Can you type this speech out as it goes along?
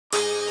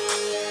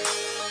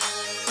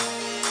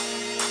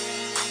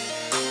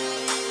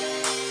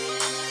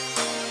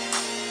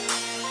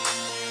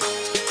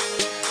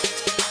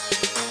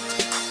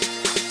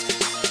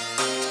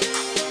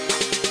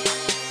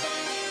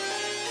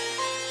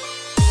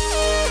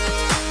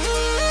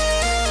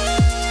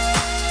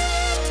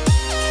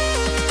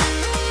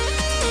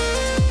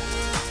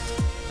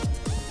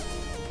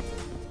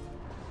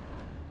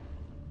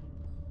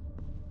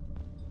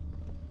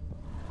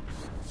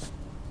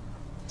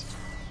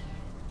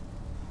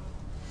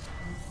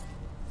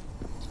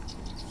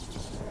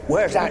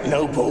Where's that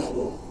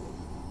noble?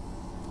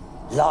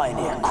 Lying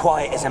here,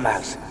 quiet as a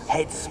mouse,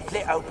 head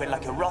split open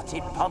like a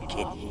rotted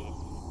pumpkin.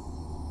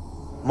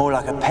 More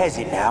like a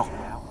peasant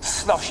now,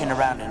 sloshing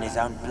around in his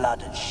own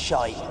blood and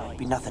shite.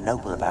 Be nothing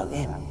noble about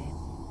him.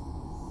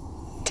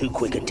 Too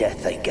quick a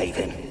death they gave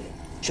him.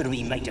 Should have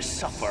been made to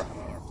suffer.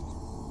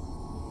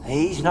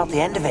 He's not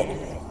the end of it.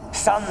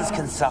 Sons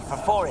can suffer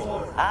for it,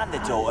 and the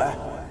daughter.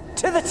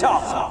 To the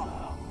top!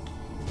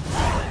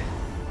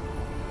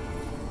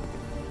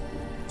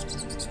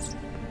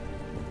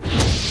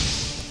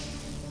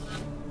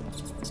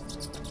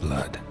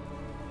 Blood.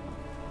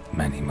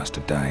 Many must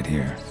have died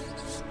here.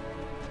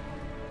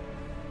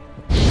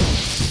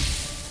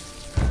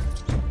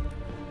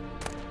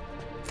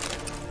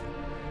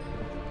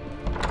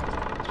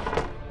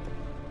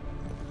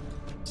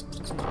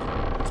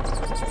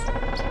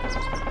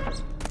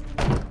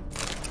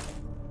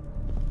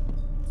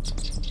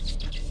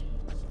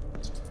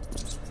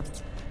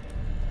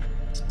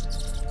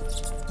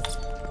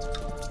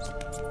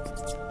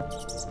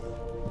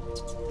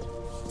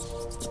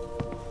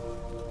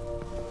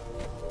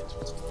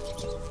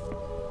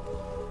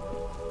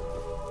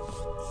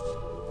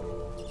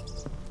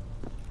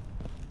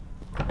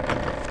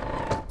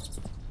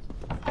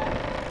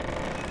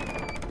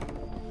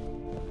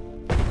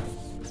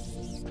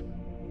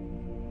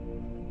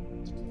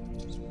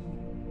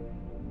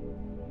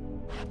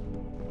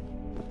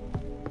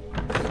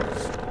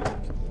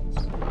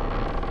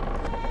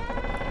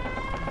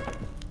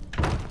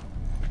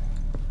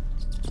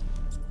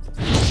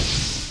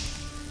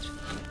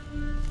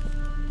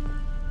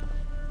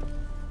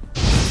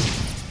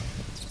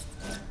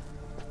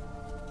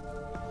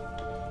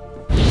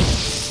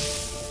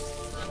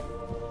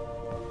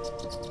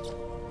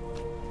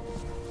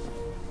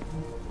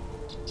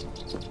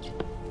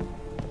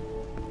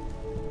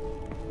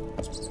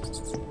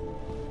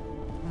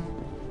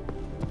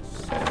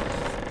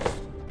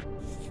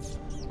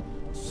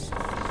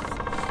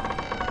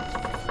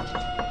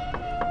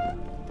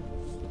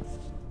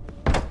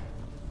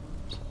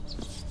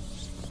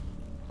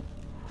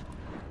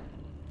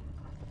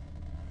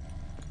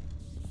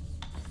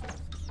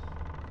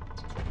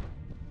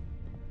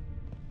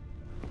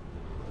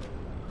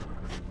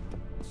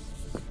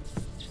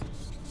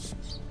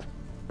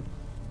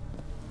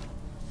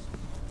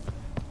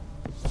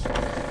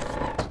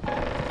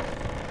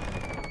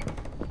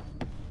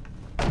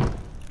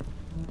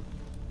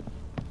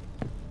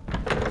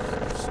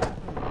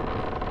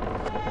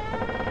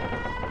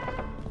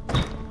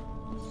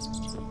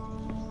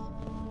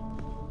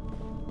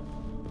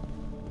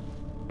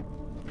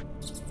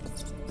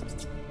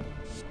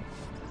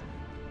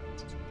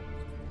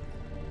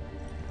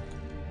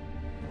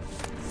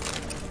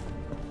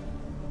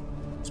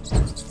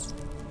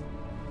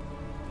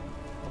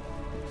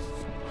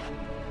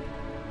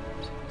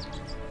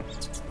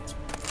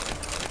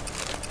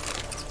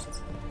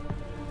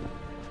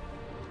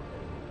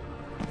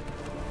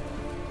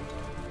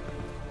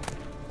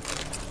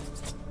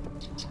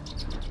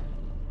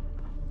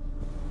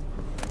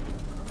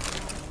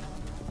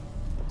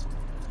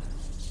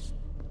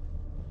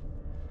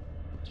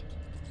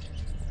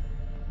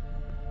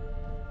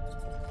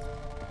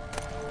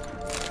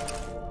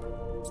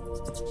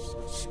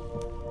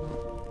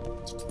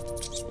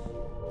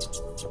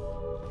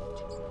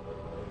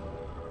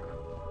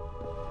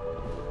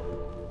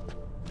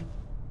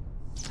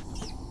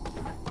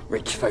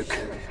 Rich folk.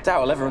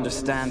 Doubt I'll ever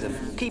understand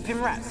them. Keeping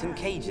rats in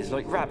cages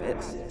like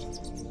rabbits.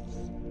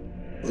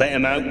 Let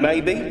him out,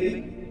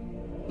 maybe?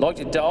 Like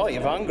to die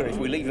of hunger if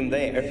we leave him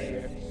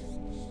there.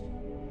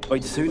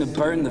 I'd sooner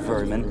burn the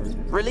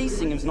vermin.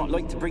 Releasing him's not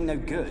like to bring no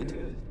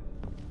good.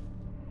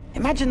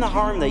 Imagine the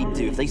harm they'd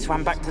do if they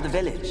swam back to the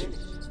village.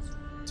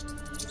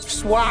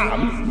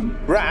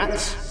 Swam?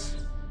 Rats?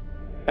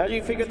 How do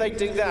you figure they'd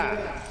do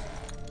that?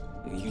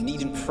 You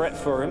needn't fret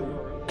for him.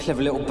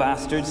 Clever little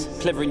bastards.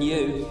 Clever than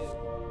you.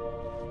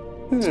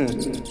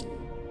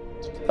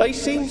 They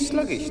seem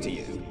sluggish to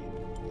you.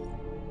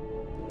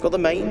 Got the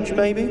mange,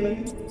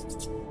 maybe?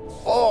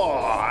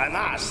 Oh, and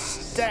that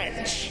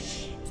stench!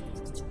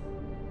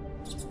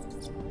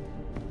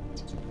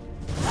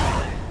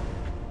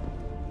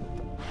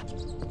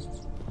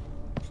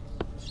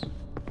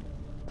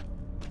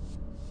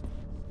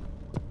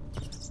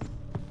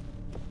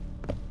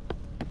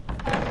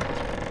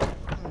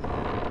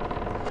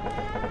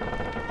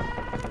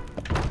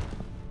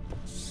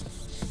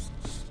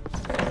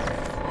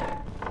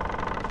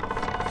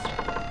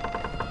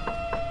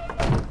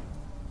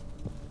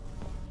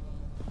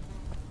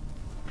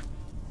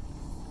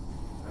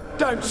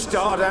 Don't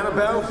start,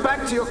 Annabelle.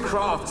 Back to your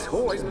craft.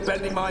 Always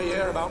bending my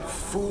ear about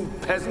fool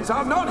peasants.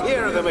 I'll not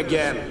hear of them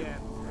again.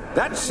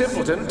 That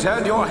simpleton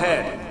turned your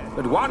head,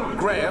 but one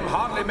Graham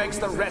hardly makes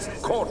the rest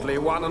courtly,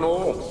 one and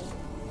all.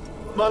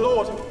 My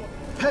lord,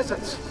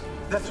 peasants.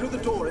 They're through the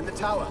door in the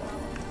tower.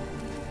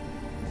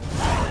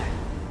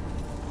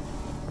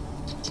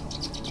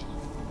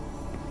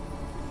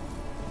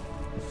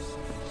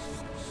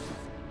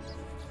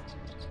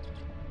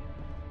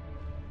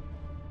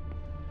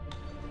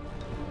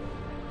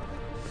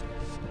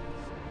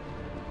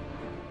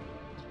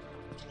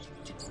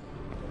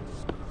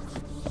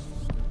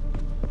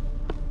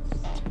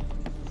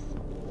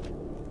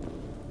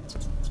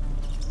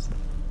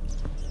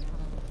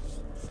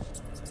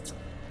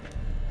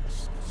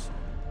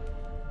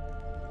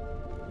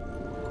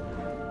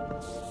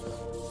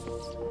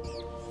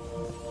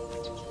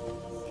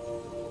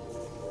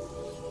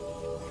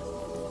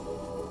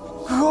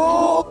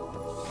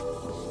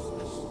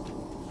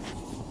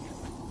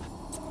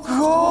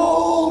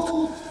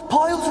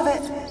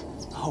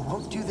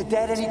 do the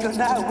dead any good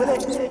now, will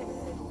it?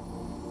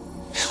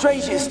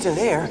 Stranger is still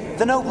here.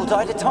 The noble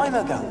died a time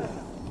ago.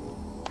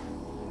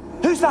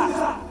 Who's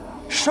that?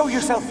 Show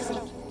yourself.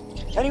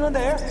 Anyone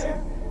there?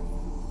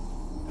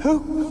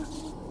 Who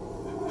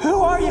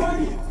are you?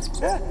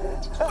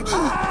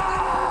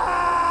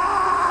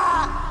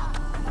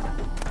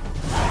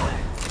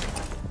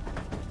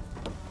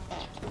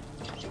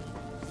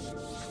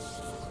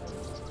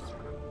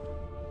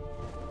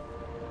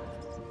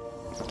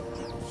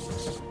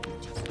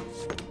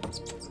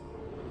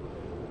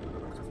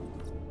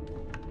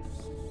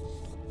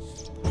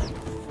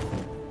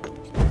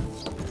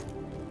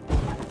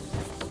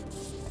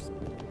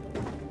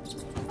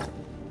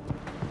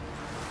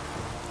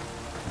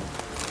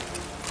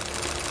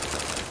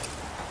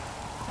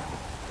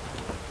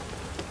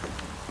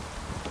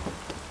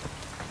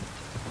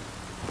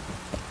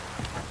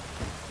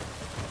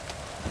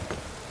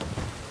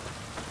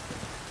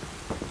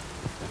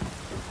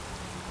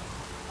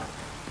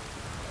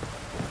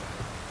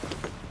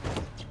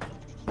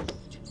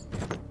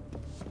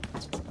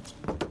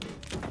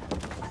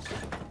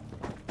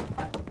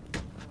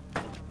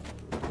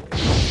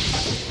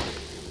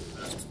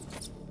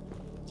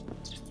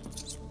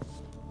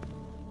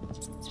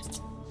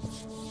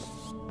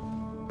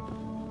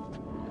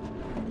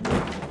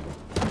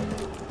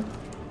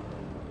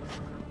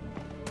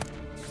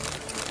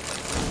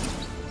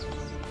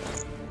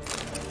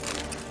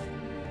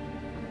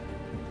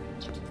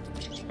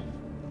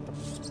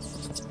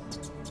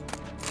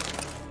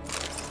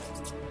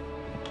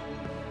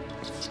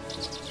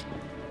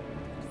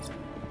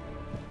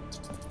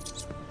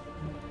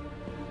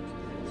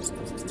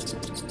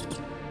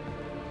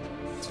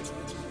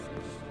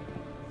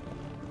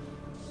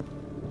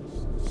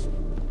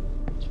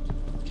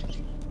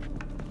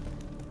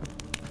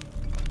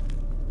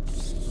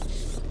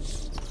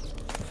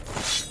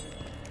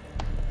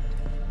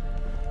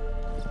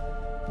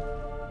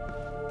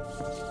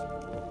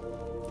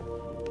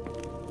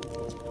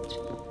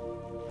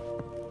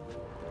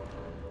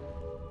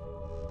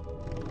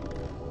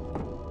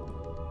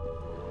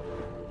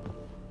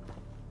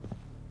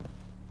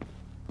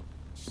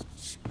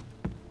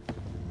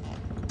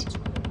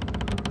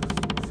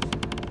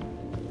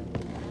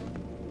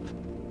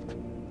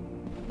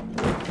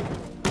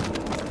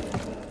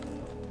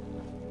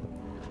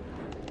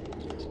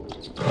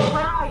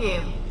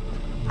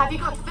 Have you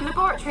got to the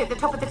laboratory at the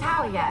top of the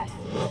tower yet?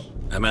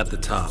 I'm at the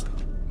top.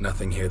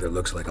 Nothing here that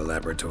looks like a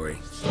laboratory.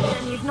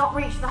 Then you've not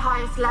reached the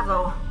highest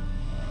level.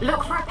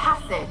 Look for a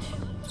passage.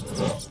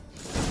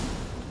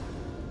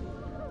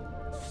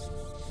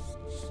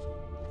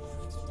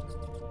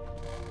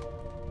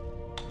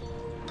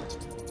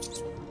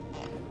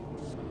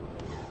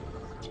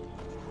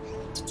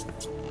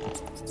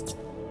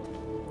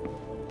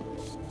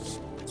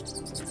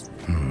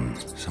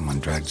 Someone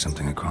dragged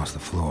something across the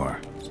floor.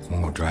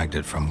 Or dragged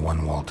it from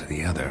one wall to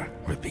the other,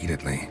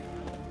 repeatedly.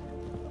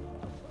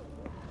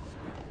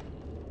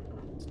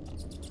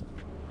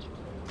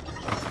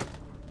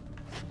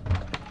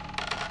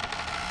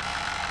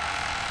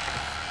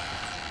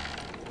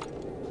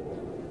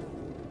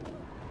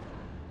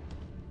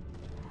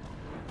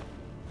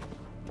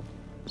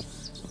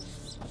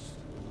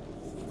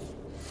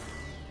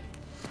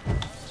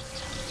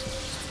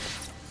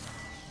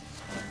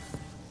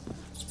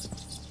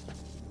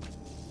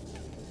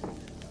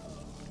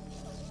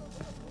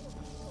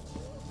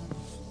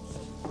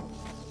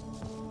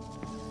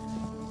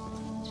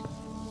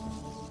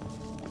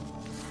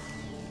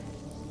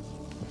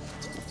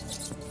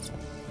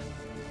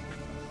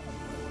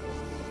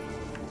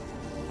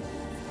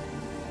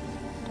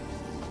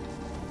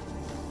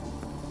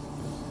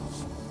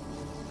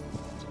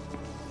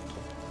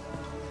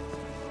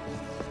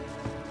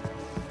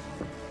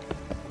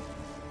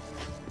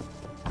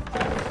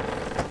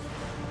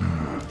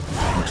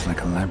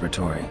 Like a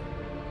laboratory.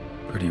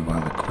 Pretty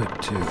well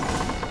equipped, too.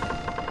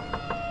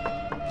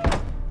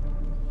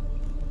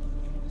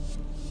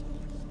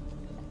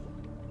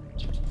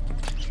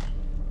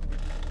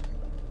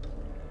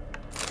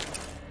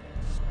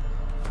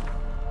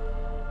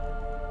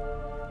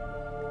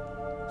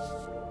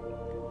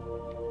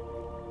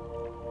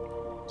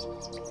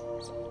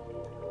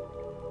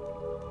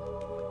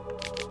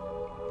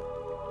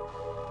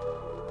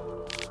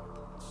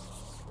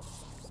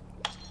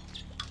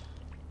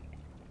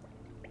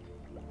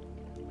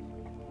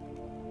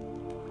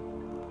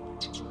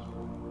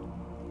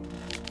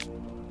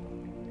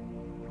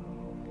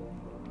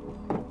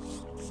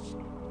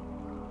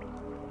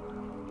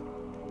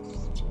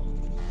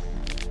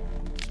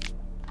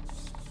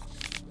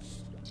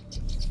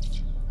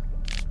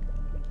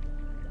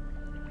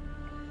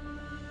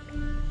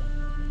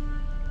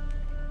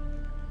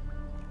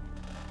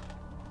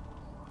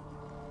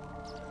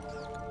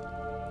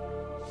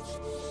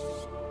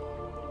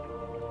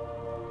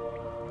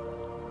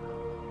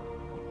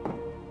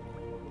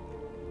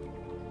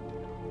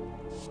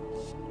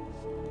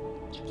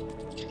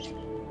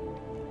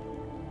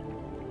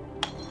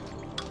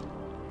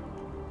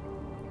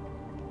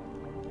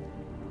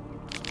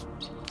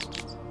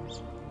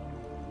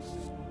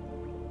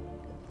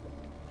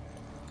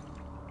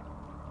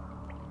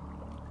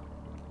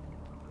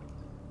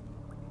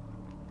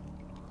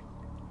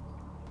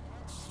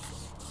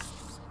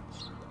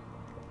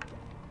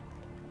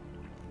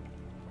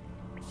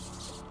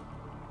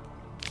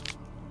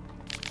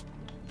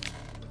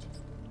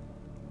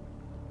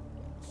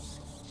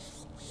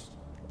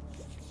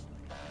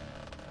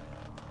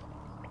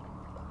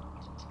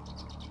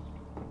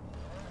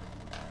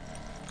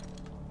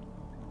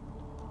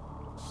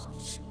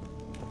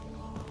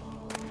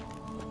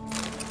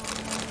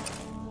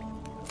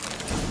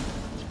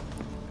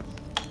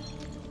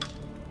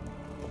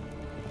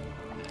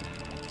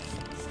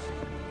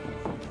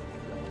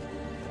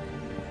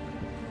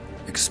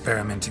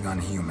 Experimenting on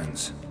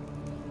humans.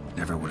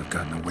 Never would have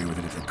gotten away with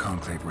it if the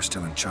Conclave were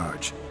still in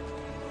charge.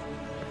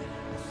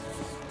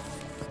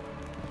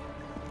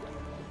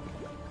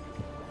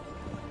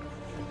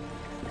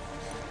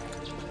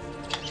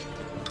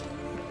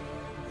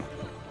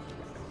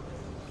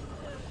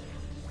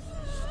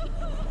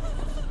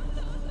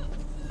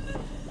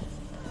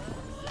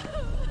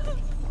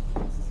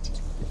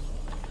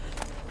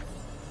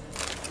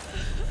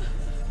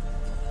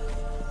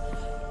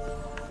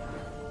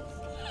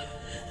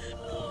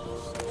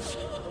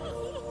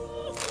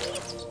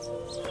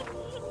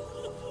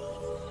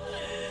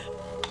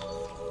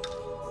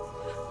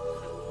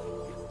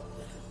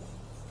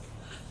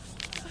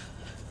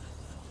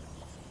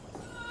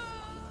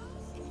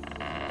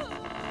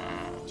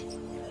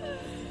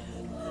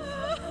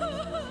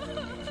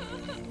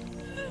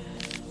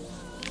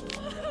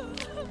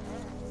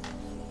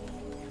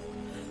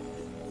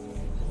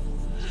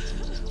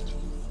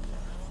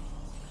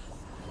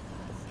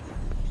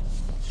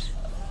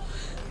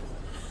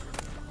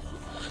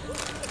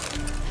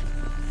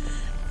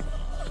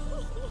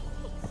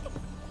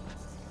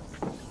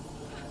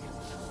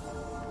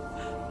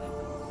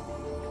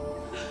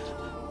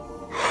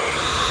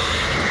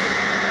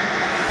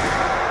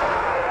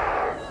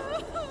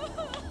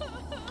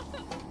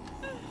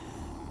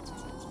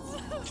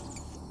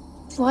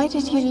 Why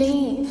did you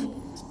leave?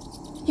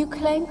 You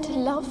claimed to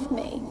love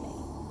me.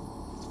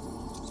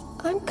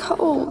 I'm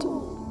cold.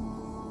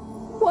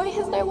 Why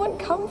has no one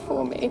come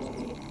for me?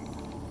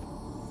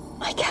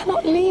 I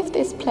cannot leave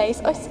this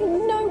place. I see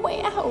no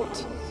way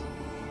out.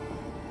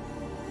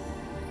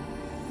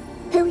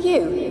 Who are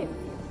you?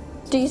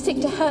 Do you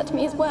seek to hurt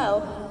me as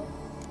well?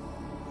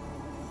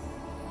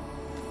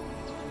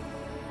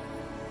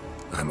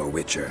 I'm a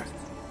Witcher.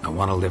 I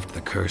want to lift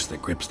the curse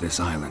that grips this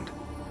island.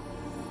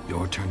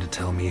 Your turn to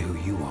tell me who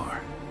you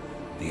are.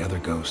 The other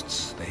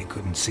ghosts, they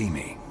couldn't see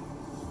me.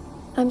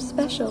 I'm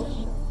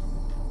special.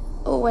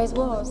 Always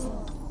was.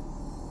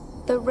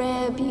 The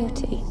rare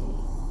beauty.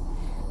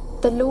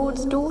 The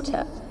Lord's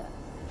daughter.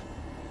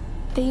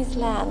 These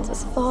lands,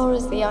 as far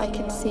as the eye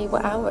can see,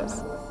 were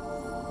ours.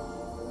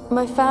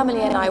 My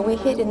family and I, we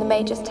hid in the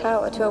Mage's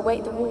Tower to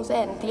await the war's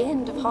end, the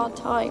end of hard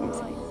times.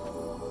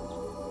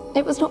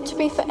 It was not to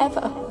be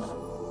forever.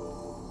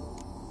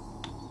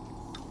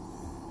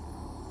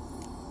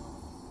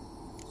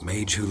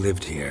 Mage who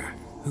lived here.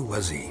 Who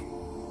was he?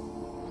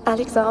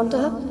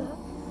 Alexander?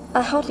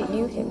 I hardly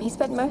knew him. He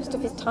spent most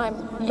of his time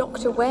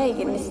locked away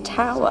in this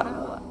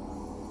tower.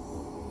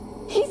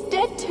 He's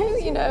dead too,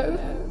 you know.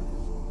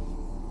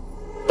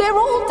 They're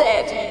all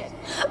dead.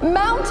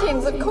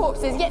 Mountains of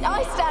corpses, yet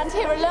I stand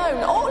here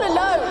alone, all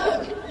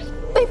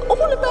alone. They've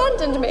all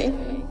abandoned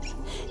me.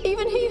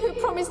 Even he who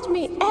promised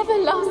me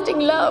everlasting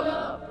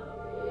love.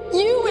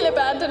 You will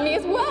abandon me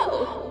as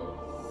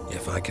well.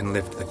 If I can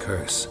lift the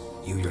curse,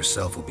 you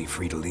yourself will be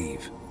free to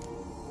leave.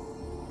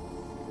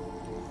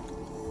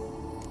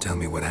 Tell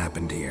me what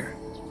happened here.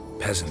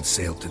 Peasants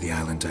sailed to the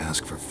island to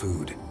ask for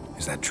food.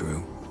 Is that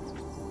true?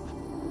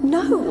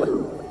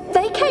 No.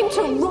 They came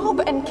to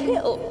rob and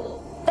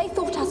kill. They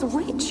thought us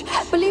rich,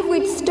 believed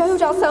we'd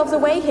stowed ourselves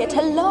away here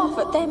to laugh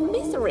at their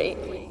misery.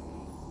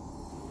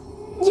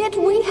 Yet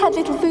we had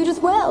little food as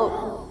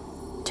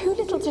well. Too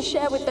little to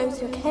share with those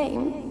who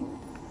came.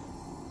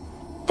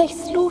 They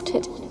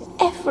slaughtered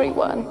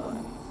everyone.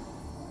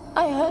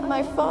 I heard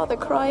my father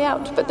cry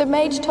out, but the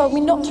mage told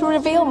me not to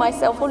reveal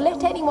myself or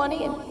let anyone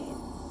in.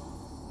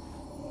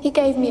 He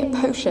gave me a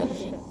potion.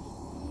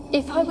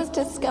 If I was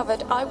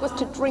discovered, I was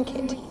to drink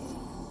it.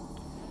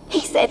 He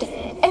said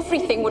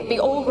everything would be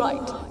all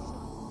right.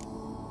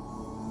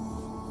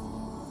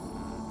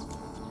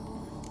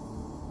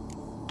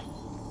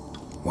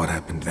 What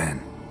happened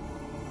then?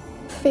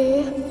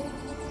 Fear.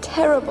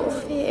 Terrible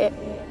fear.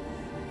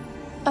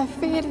 I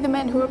feared the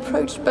men who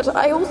approached, but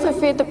I also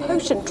feared the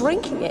potion,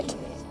 drinking it.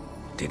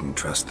 Didn't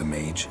trust the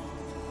mage?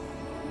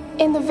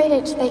 In the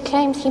village, they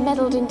claimed he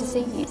meddled in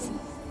disease.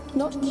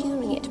 Not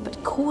curing it,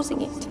 but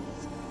causing it.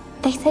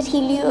 They said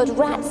he lured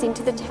rats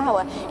into the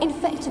tower,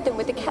 infected them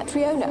with the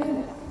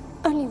Catriona.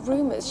 Only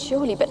rumors,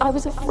 surely, but I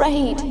was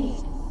afraid.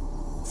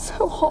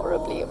 So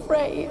horribly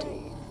afraid.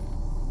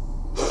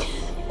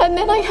 And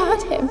then I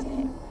heard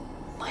him.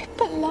 My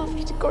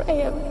beloved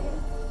Graham.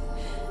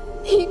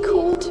 He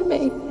called to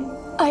me.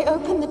 I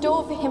opened the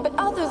door for him, but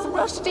others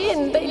rushed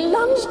in. They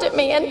lunged at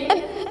me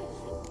and...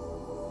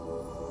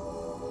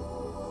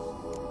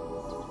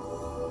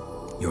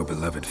 Your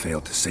beloved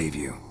failed to save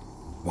you.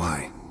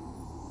 Why?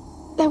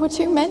 There were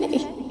too many.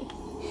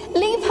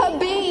 Leave her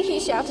be, he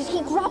shouted.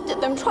 He grabbed at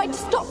them, tried to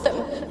stop them.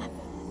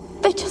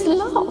 They just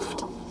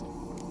laughed.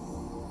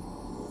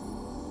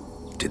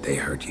 Did they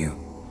hurt you?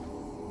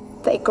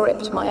 They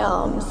gripped my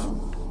arms,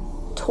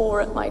 tore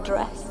at my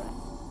dress.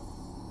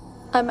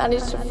 I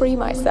managed to free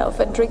myself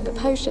and drink the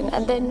potion,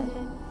 and then...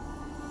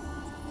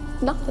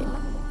 nothing.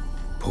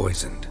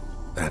 Poisoned.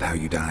 That how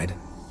you died?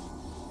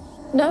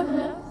 No,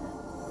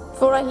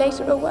 for I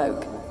later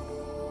awoke.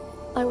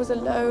 I was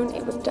alone,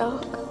 it was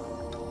dark.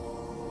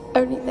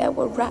 Only there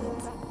were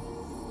rats.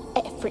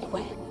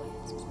 Everywhere.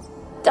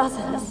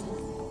 Dozens.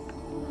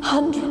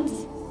 Hundreds.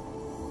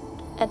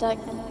 And I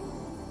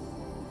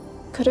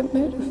couldn't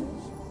move.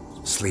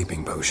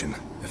 Sleeping potion.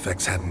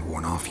 Effects hadn't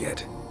worn off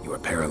yet. You were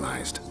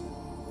paralyzed.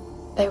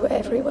 They were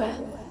everywhere.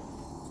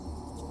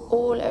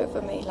 All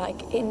over me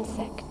like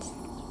insects.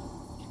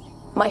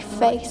 My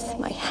face,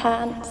 my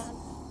hands.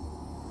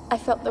 I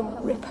felt them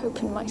rip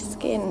open my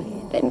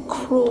skin, then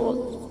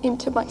crawl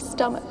into my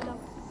stomach.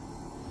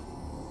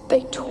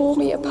 They tore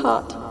me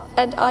apart,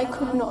 and I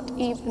could not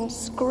even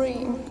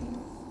scream.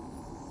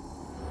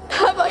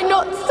 Have I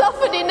not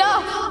suffered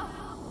enough?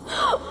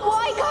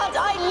 Why can't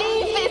I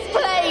leave this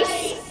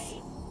place?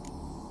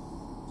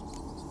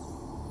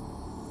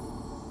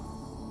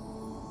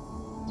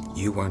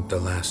 You weren't the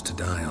last to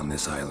die on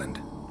this island.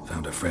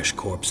 Found a fresh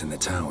corpse in the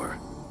tower.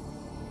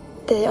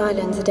 The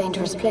island's a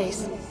dangerous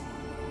place.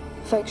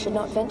 Folks should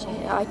not venture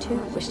here. I too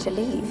wish to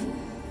leave.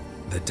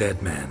 The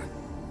dead man.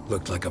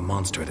 Looked like a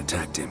monster had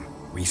attacked him,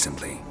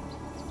 recently.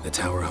 The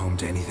tower home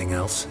to anything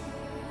else?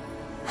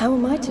 How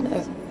am I to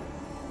know?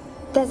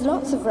 There's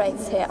lots of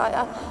wraiths here.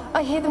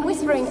 I hear them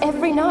whispering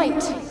every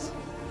night.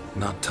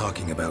 Not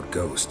talking about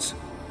ghosts.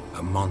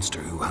 A monster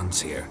who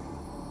hunts here.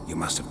 You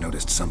must have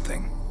noticed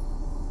something.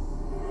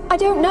 I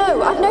don't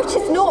know. I've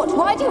noticed naught.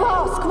 Why do you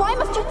ask? Why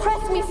must you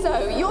press me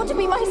so? You're to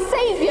be my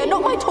savior,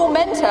 not my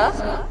tormentor.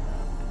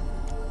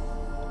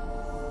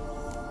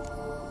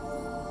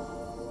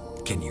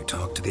 Can you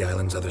talk to the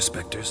island's other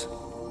specters?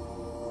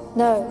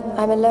 No,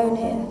 I'm alone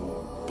here.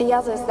 The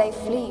others, they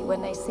flee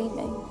when they see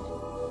me.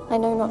 I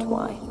know not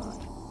why.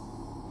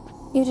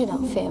 You do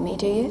not fear me,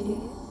 do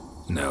you?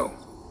 No.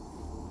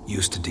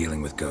 Used to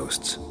dealing with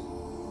ghosts.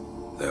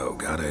 Though,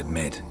 gotta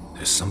admit,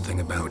 there's something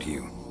about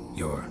you.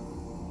 You're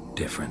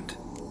different.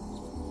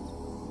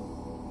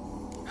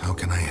 How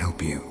can I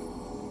help you?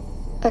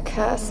 A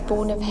curse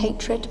born of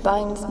hatred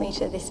binds me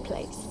to this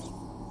place.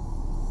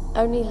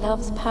 Only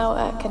love's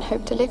power can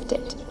hope to lift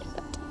it.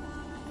 But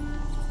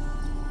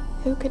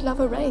who could love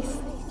a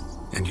wraith?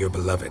 And your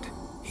beloved,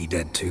 he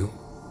dead too?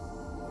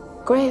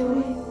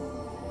 Graham?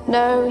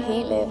 No,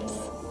 he lives.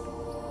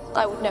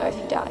 I would know if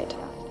he died.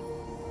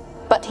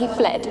 But he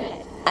fled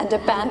and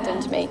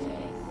abandoned me.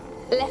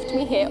 Left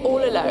me here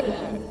all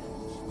alone.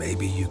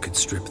 Maybe you could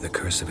strip the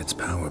curse of its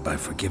power by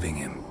forgiving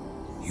him.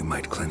 You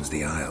might cleanse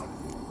the Isle.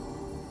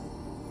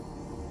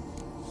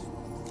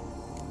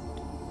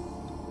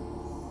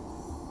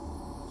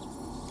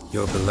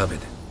 Your beloved,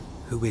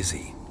 who is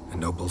he? A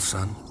noble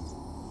son?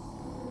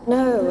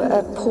 No,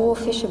 a poor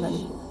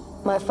fisherman.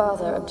 My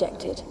father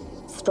objected,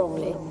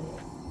 strongly.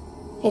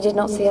 He did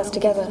not see us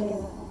together.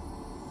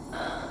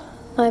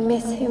 I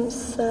miss him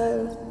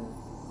so.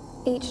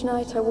 Each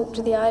night I walk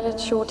to the island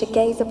shore to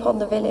gaze upon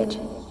the village.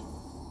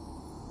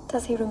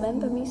 Does he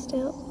remember me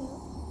still?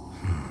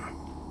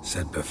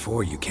 Said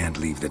before you can't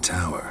leave the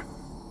tower.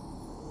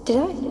 Did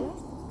I?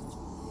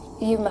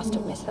 You must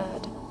have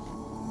misheard.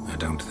 I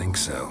don't think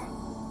so.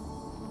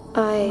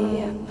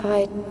 I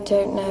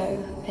don't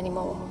know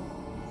anymore.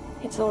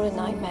 It's all a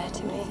nightmare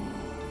to me.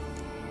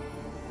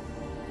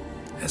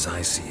 As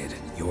I see it,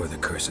 you're the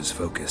curse's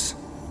focus.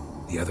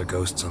 The other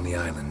ghosts on the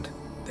island,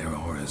 their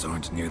auras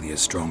aren't nearly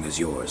as strong as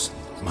yours.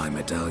 My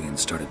medallion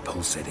started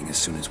pulsating as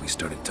soon as we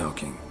started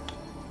talking.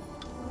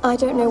 I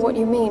don't know what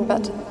you mean,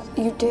 but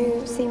you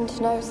do seem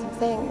to know some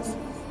things.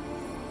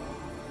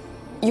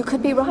 You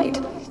could be right.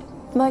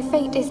 My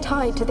fate is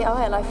tied to the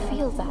Isle, I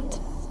feel that.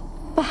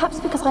 Perhaps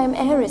because I am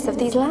heiress of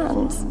these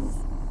lands.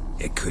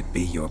 It could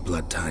be your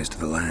blood ties to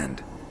the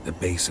land, the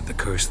base of the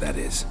curse, that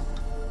is.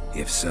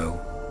 If so,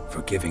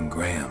 forgiving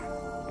Graham,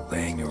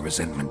 laying your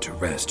resentment to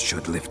rest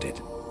should lift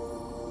it.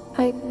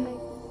 I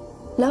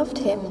loved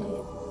him.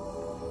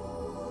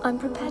 I'm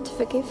prepared to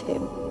forgive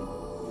him.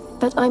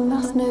 But I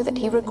must know that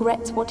he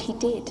regrets what he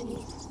did.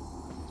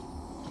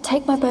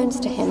 Take my bones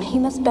to him. He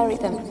must bury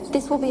them.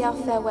 This will be our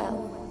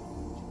farewell.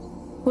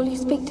 Will you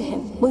speak to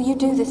him? Will you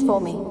do this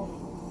for me?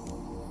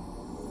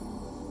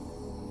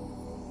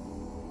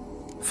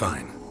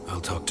 Fine.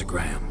 I'll talk to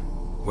Graham.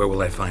 Where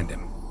will I find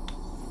him?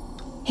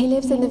 He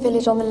lives in the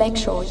village on the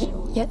lakeshore,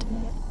 yet...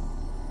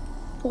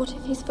 What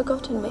if he's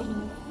forgotten me?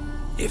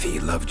 If he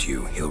loved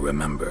you, he'll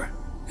remember,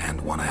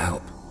 and want to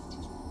help.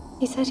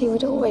 He said he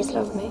would always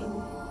love me.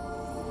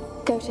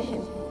 Go to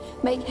him.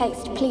 Make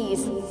haste,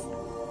 please.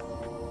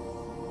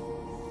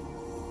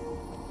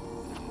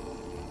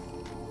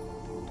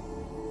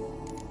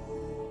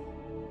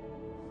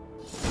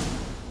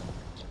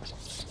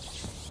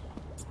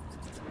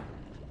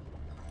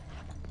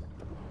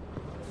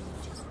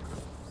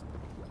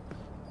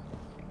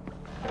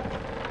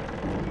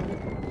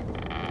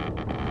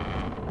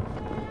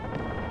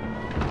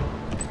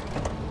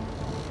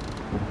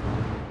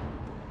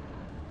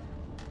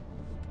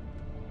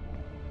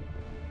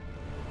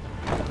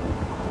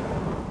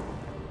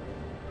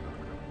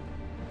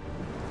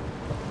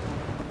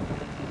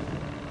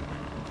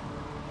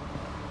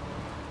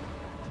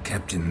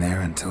 Kept in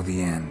there until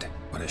the end.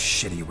 What a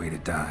shitty way to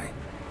die.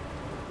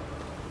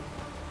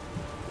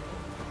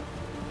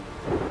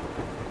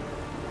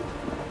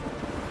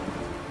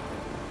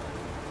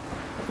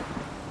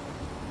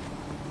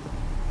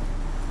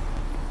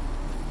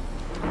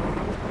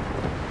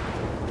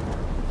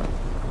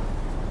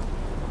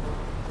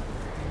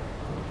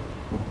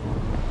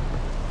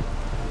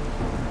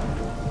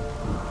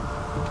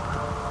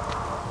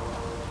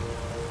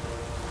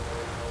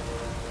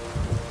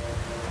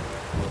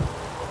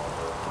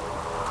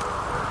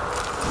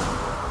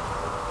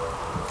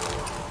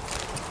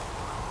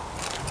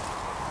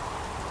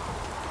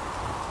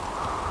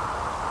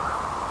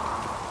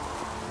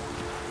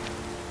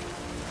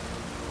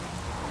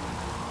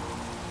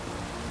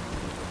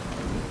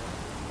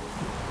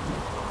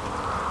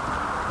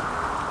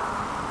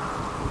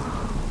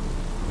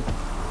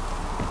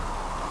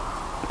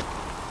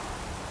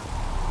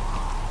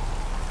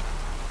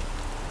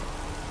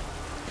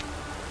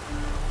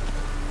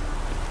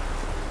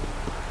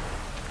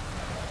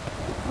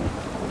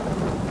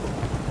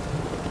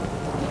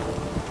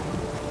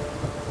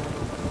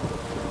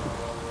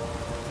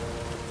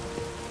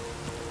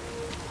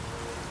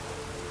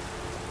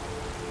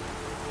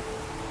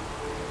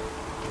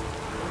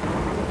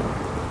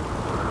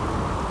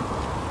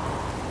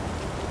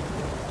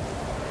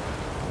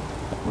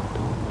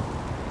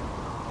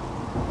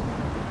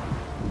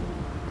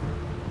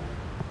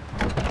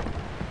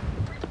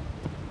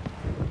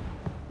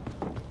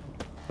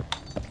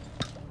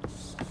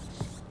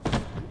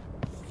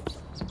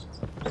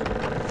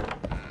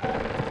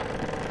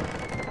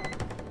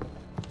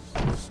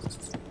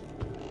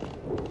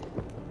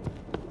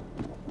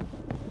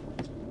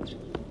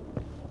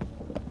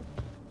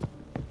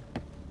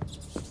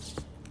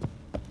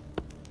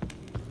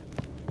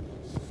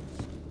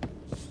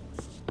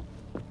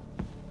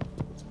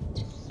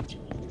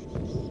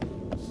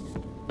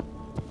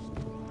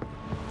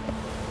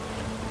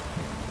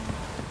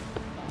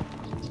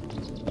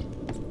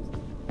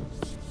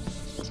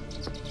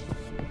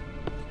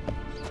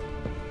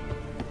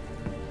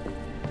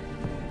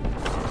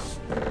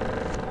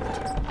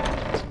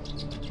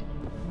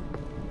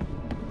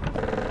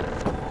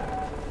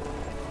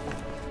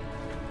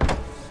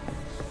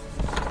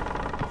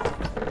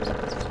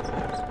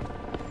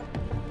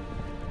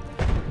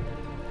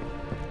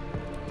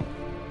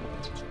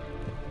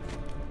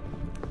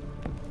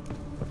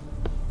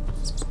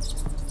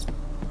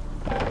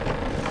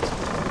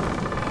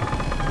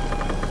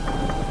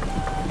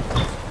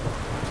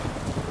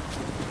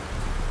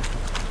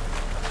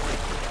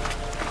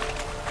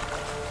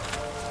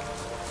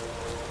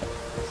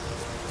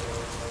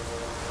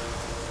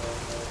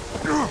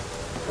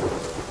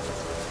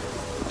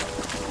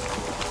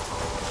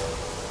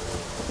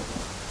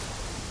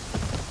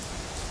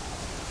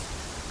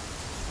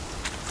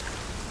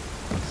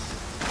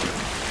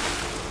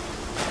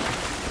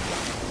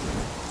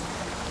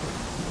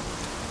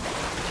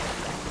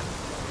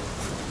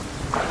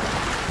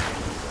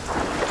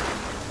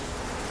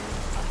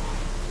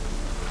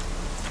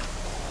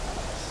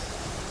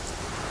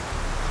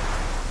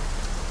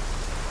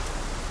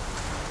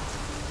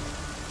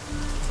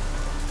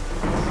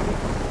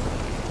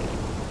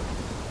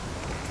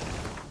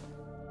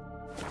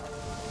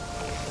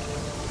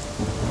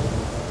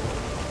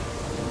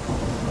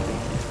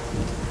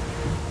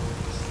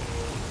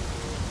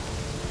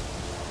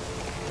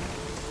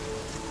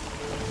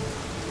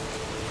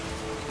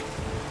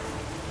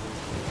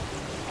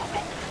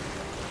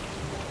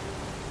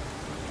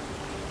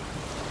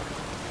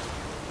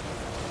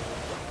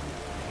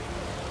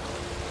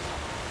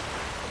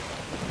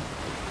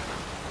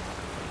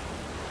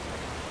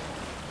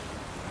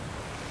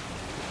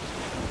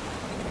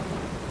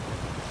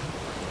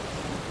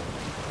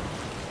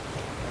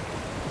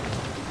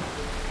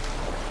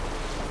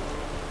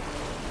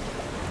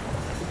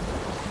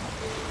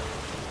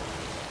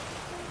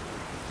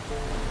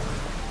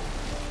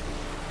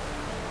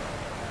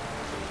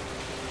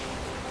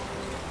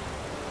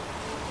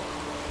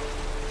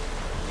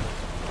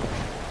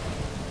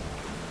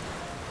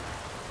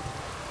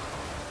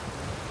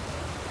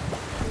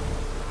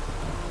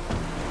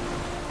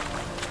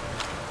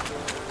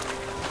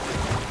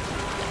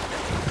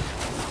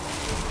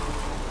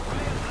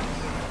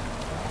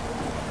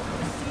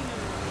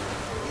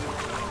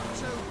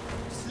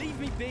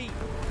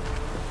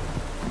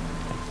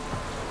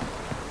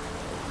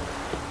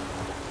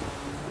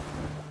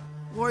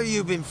 Why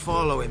you been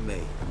following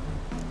me?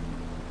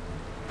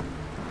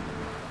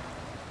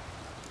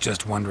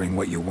 Just wondering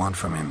what you want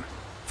from him.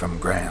 From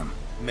Graham.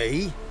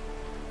 Me?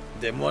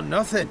 Didn't want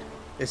nothing.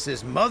 It's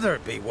his mother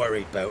be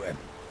worried about him.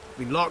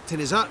 Been locked in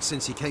his hut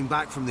since he came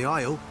back from the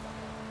Isle.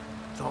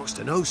 Talks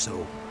to no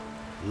soul.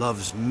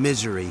 Love's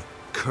misery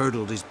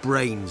curdled his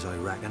brains, I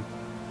reckon.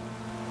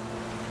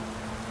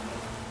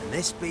 And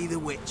this be the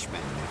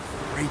witchman,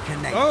 freak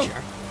of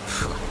nature.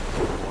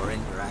 Oh. More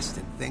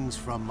interesting things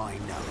from my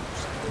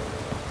nose.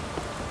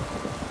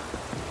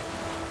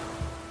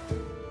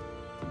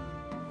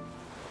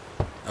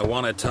 I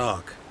want to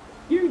talk.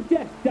 You're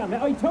deaf, damn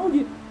it! I told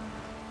you.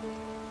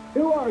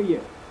 Who are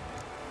you?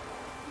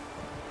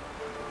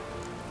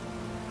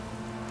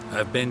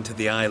 I've been to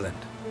the island.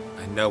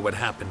 I know what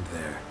happened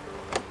there.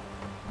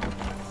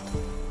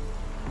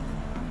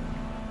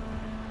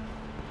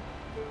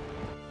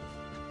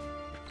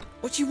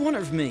 What do you want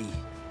of me?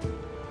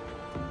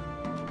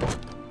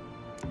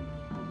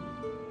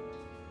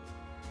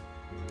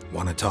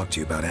 Want to talk to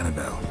you about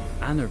Annabelle.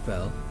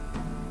 Annabelle?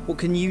 What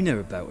can you know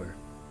about her?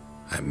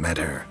 I met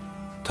her.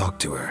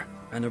 Talked to her.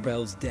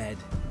 Annabelle's dead.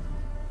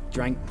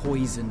 Drank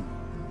poison.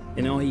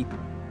 And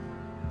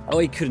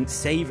I couldn't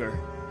save her.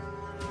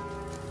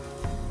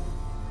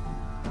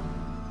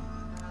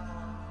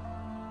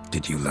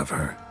 Did you love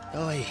her?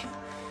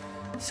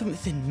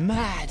 Something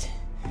mad.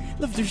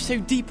 Loved her so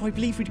deep I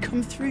believed we'd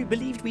come through,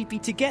 believed we'd be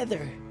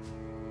together.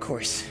 Of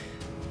course,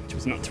 it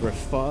was not to her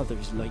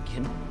father's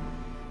liking.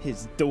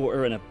 His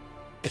daughter and a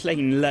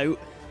plain lout.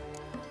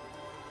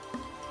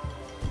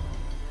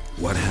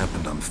 What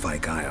happened on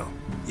Fyke Isle?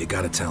 You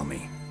gotta tell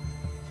me.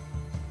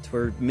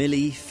 'Twere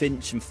Millie,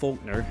 Finch and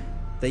Faulkner.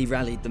 They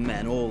rallied the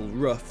men, all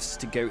roughs,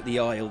 to go to the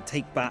Isle,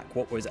 take back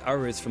what was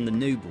ours from the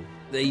noble.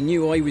 They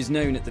knew I was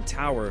known at the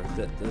tower,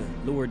 that the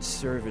Lord's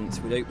servants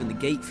would open the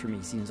gate for me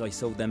since I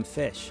sold them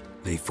fish.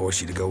 They forced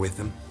you to go with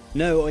them?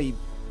 No, I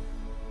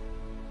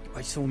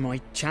saw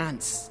my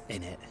chance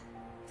in it.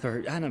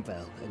 For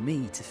Annabelle and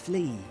me to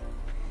flee.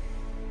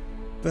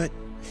 But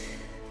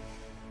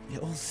it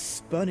all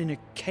spun in a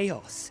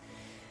chaos.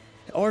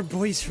 Our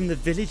boys from the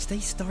village, they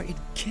started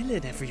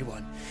killing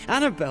everyone.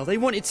 Annabelle, they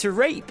wanted to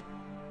rape.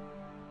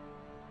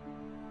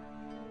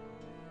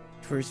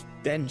 'Twas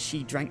then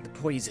she drank the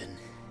poison.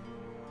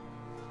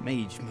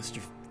 Mage must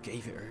have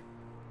gave it her.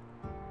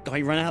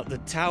 I ran out the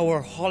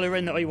tower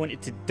hollering that I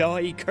wanted to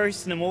die,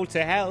 cursing them all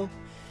to hell.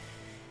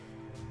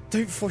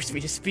 Don't force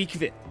me to speak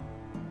of it.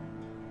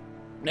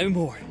 No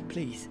more,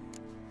 please.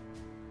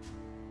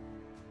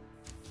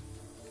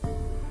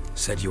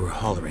 Said you were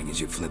hollering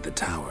as you fled the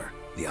tower,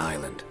 the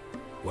island.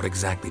 What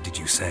exactly did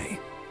you say?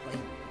 I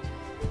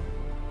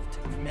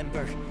don't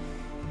remember.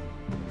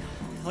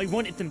 I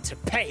wanted them to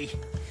pay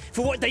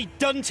for what they'd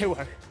done to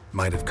her.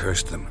 Might have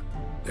cursed them.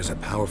 There's a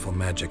powerful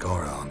magic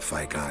aura on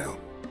Fyke Isle.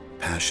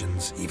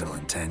 Passions, evil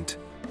intent,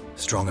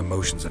 strong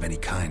emotions of any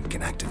kind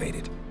can activate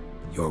it.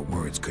 Your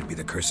words could be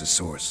the curse's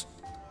source.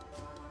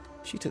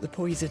 She took the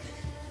poison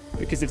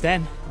because of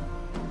them.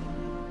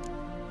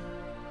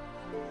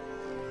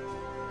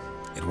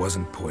 It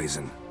wasn't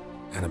poison.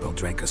 Annabelle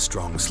drank a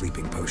strong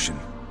sleeping potion.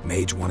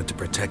 Mage wanted to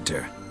protect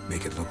her,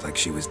 make it look like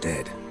she was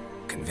dead.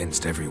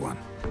 Convinced everyone.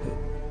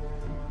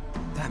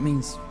 That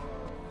means...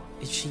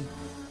 is she...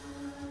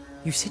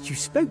 You said you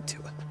spoke to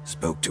her?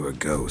 Spoke to her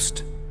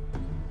ghost.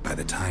 By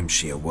the time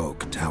she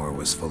awoke, tower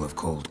was full of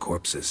cold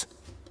corpses.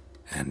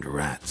 And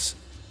rats.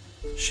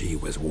 She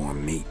was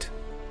warm meat.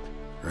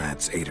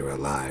 Rats ate her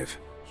alive.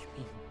 You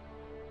mean...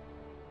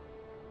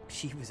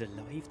 she was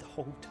alive the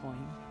whole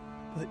time?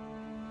 But...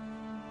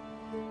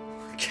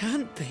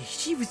 can't be.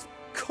 She was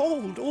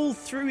cold all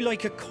through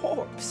like a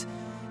corpse.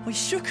 I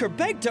shook her,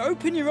 begged her,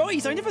 open your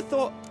eyes. I never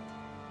thought...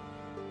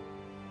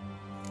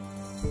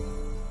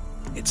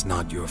 It's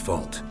not your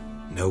fault.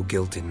 No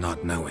guilt in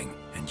not knowing,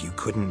 and you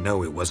couldn't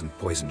know it wasn't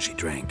poison she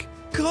drank.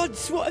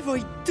 Gods, what have I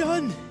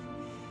done?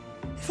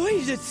 If I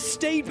had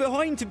stayed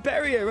behind to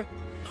bury her,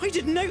 I'd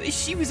have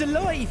noticed she was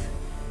alive.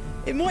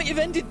 It might have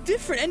ended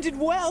different, ended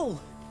well.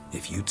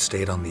 If you'd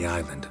stayed on the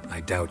island,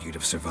 I doubt you'd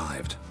have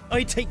survived.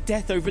 I'd take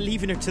death over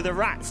leaving her to the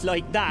rats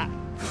like that.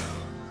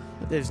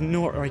 But there's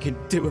naught I can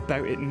do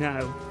about it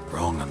now.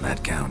 Wrong on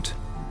that count.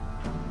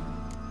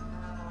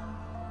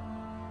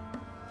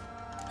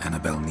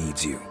 Annabelle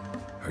needs you.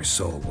 Her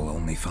soul will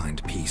only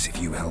find peace if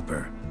you help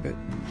her. But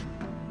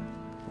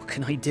what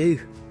can I do?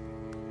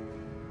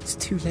 It's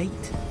too late.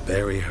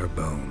 Bury her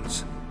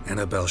bones.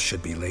 Annabelle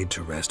should be laid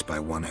to rest by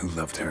one who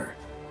loved her.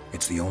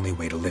 It's the only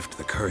way to lift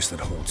the curse that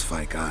holds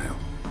Fyke Isle.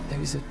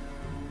 Those are...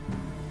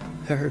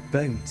 her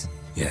bones?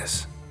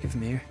 Yes. Give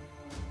them here.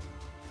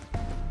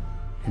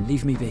 And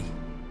leave me be.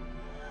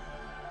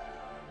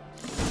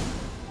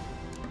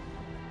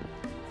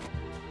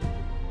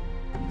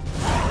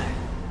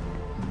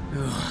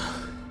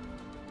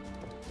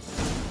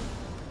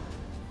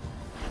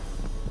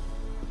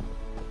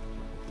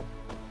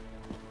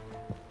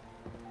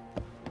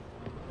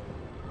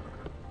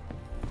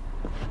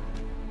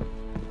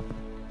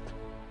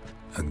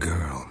 A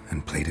girl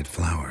and plated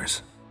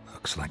flowers.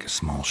 Looks like a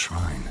small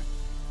shrine.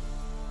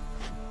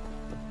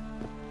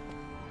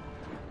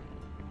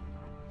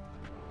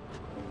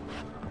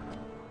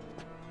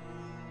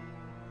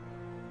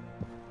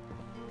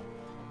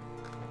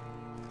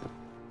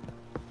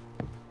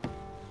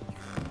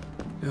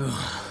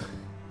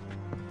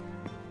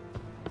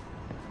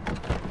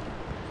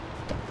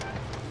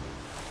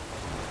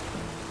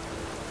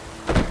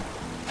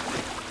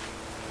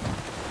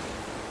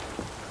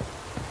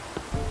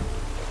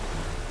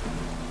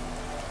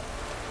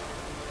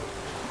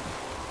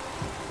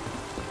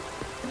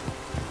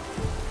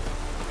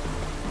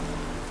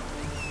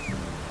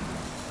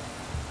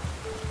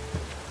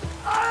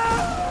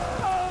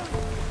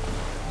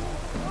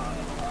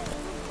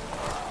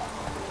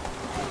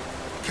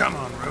 Come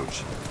on,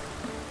 Roach.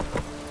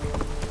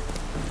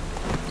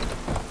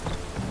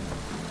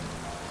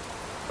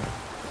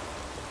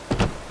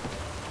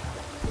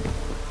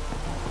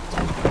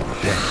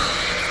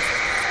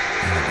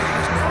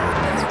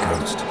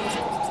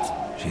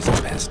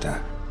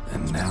 Pesta,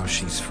 and now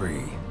she's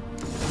free.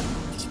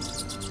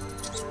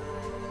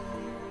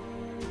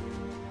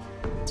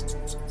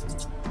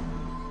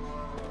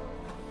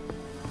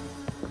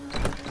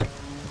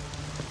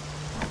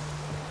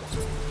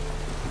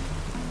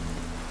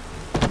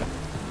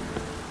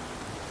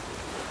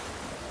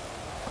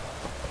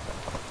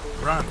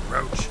 Run,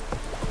 Roach.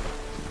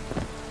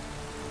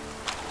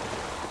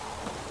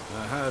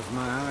 I have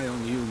my eye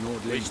on you,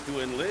 Nordling. Wish to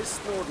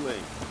enlist,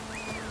 Nordling?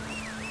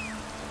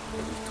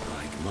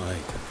 Like my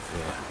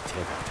fair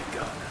Tedder to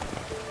gun.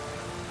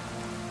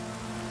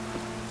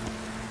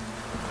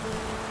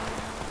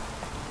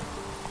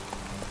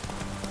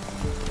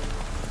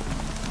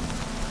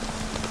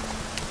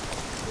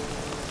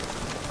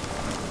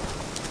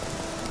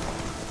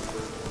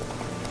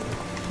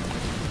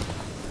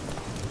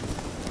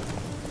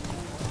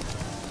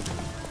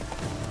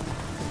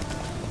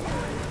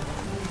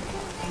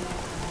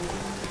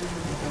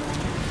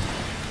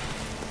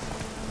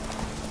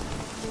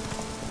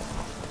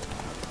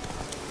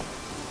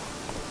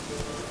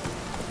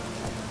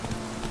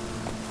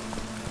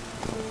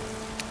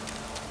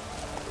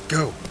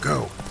 Go,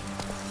 go.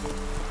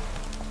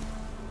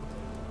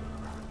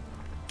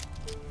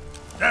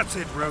 That's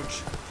it, Roach.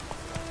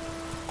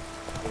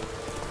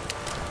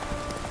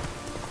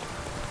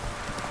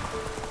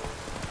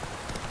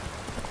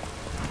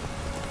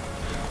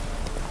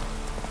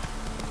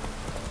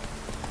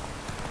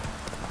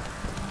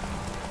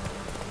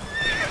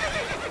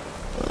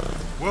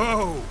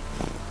 Whoa!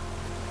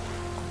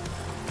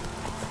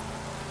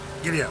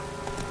 Giddy up.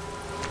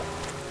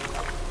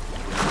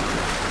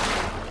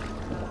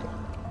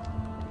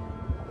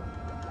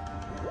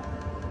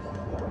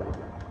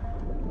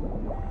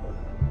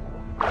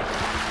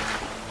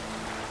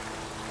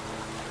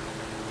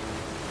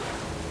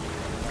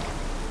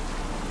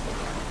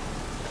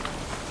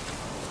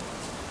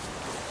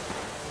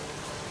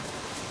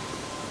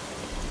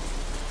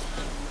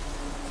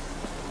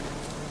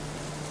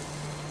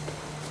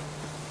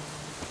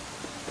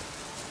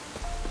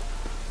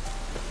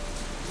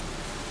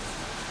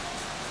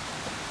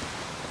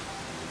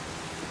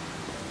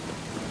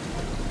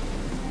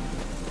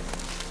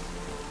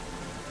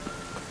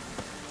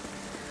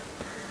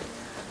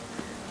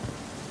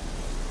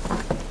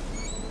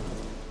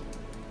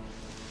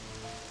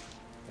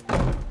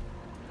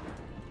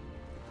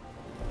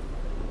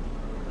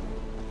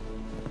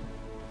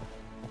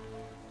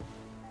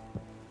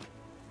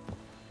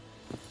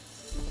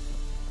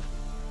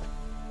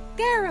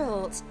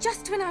 Geralt,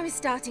 just when I was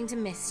starting to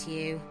miss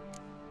you.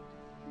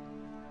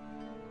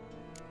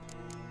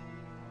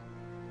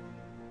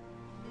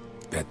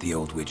 Bet the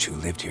old witch who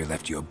lived here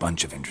left you a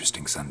bunch of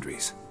interesting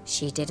sundries.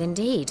 She did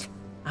indeed.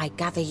 I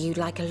gather you'd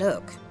like a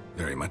look.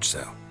 Very much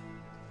so.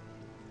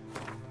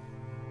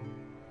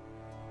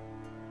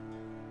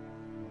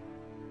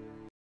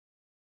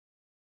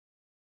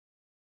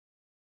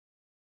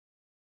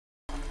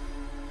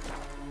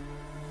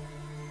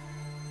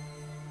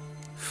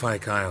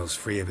 Fyke Isle's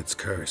free of its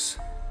curse.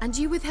 And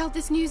you withheld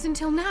this news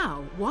until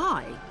now?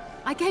 Why?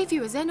 I gave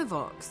you a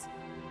Xenovox.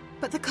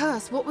 But the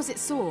curse, what was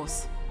its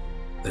source?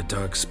 The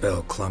dark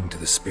spell clung to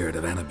the spirit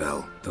of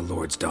Annabelle, the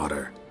Lord's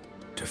daughter.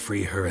 To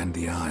free her and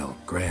the Isle,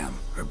 Graham,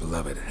 her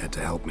beloved, had to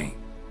help me.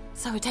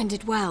 So it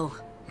ended well.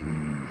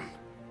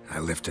 I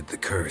lifted the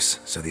curse,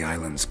 so the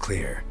island's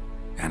clear.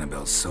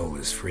 Annabelle's soul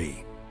is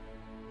free.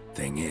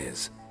 Thing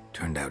is,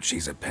 turned out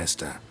she's a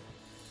Pesta.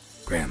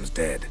 Graham's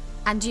dead.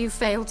 And you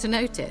failed to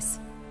notice?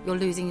 You're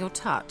losing your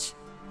touch.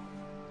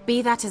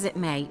 Be that as it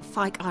may,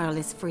 Fyke Isle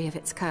is free of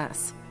its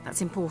curse.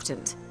 That's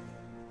important.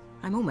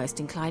 I'm almost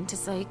inclined to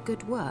say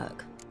good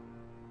work.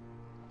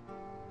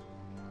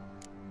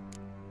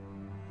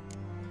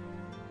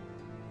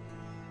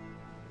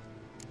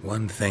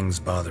 One thing's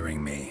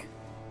bothering me.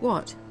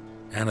 What?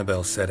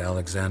 Annabelle said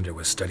Alexander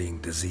was studying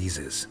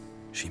diseases.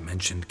 She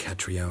mentioned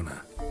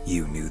Catriona.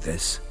 You knew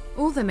this?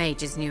 All the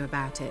mages knew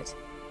about it.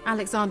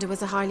 Alexander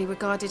was a highly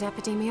regarded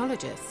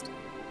epidemiologist.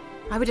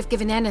 I would have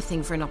given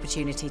anything for an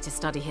opportunity to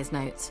study his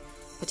notes,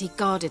 but he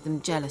guarded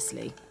them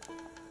jealously.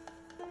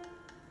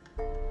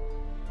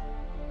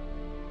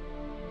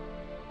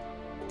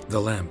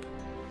 The lamp.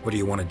 What do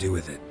you want to do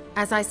with it?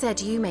 As I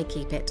said, you may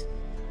keep it.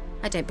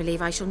 I don't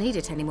believe I shall need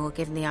it anymore,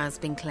 given the Isle's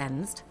been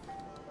cleansed.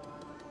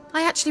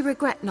 I actually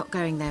regret not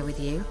going there with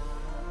you.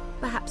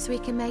 Perhaps we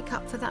can make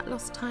up for that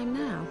lost time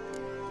now.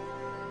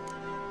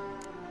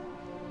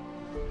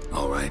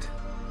 All right.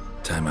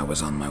 Time I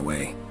was on my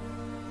way.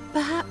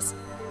 Perhaps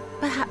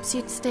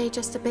you'd stay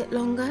just a bit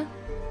longer?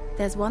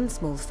 There's one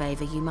small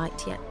favor you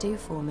might yet do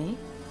for me.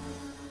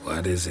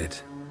 What is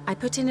it? I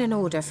put in an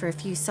order for a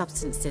few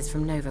substances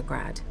from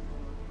Novigrad.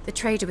 The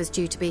trader was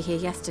due to be here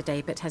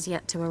yesterday, but has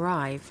yet to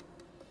arrive.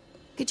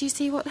 Could you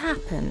see what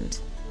happened?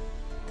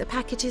 The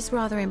package is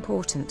rather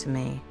important to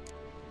me.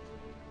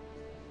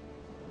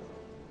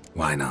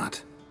 Why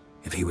not?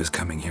 If he was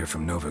coming here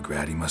from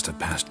Novigrad, he must have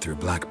passed through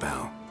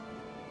Blackbough.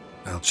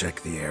 I'll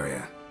check the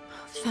area.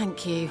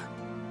 Thank you.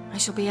 I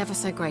shall be ever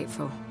so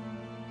grateful.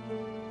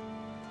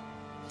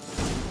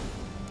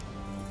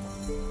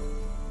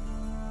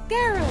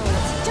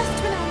 Geralt!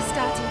 Just when I was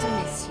starting to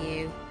miss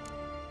you.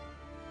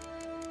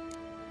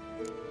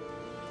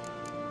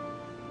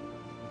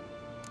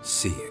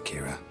 See you,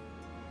 Keira.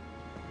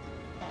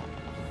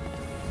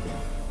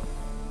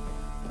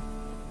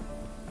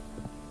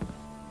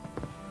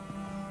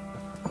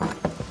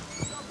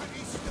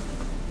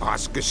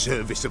 Ask a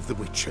service of the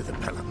Witcher, the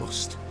Pella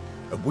must.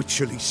 A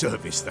witcherly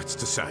service, that's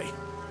to say.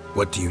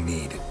 What do you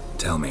need?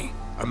 Tell me.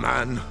 A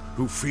man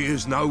who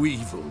fears no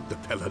evil the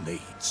Pella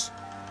needs.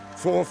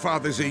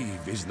 Forefathers'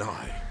 Eve is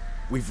nigh.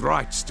 We've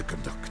rites to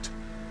conduct.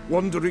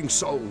 Wandering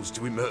souls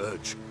to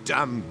emerge.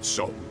 Damned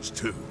souls,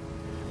 too.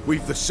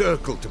 We've the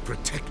circle to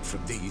protect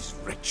from these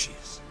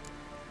wretches.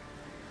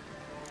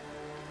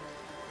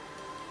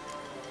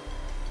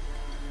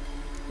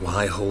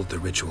 Why hold the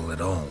ritual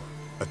at all?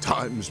 At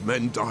times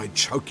men die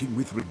choking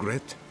with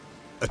regret.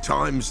 At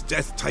times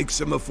death takes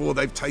them before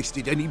they've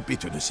tasted any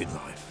bitterness in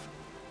life.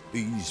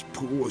 These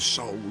poor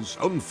souls,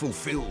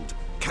 unfulfilled,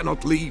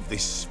 cannot leave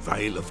this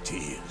vale of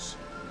tears.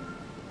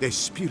 Their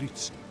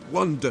spirits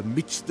wander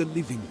midst the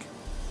living,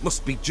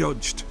 must be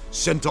judged,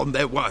 sent on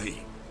their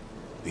way.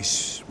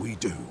 This we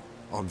do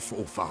on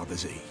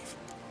Forefathers' Eve.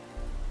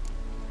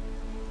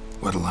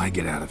 What'll I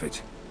get out of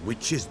it?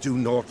 Witches do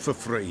naught for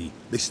free,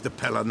 this the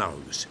Pella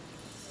knows.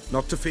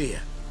 Not to fear.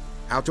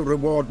 How to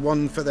reward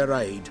one for their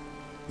aid,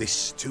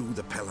 this too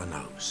the Pella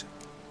knows.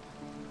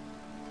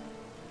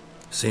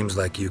 Seems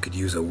like you could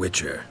use a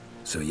witcher,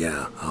 so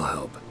yeah, I'll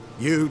help.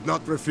 You'd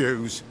not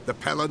refuse, the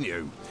Pella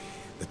knew.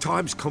 The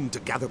time's come to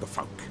gather the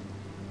folk.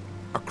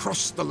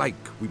 Across the lake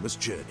we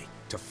must journey,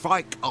 to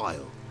Fyke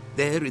Isle.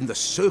 There in the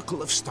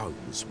circle of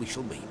stones we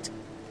shall meet.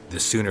 The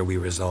sooner we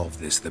resolve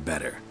this, the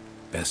better.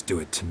 Best do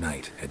it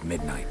tonight, at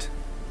midnight.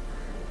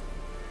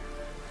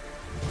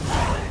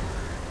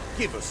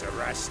 Give us a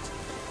rest.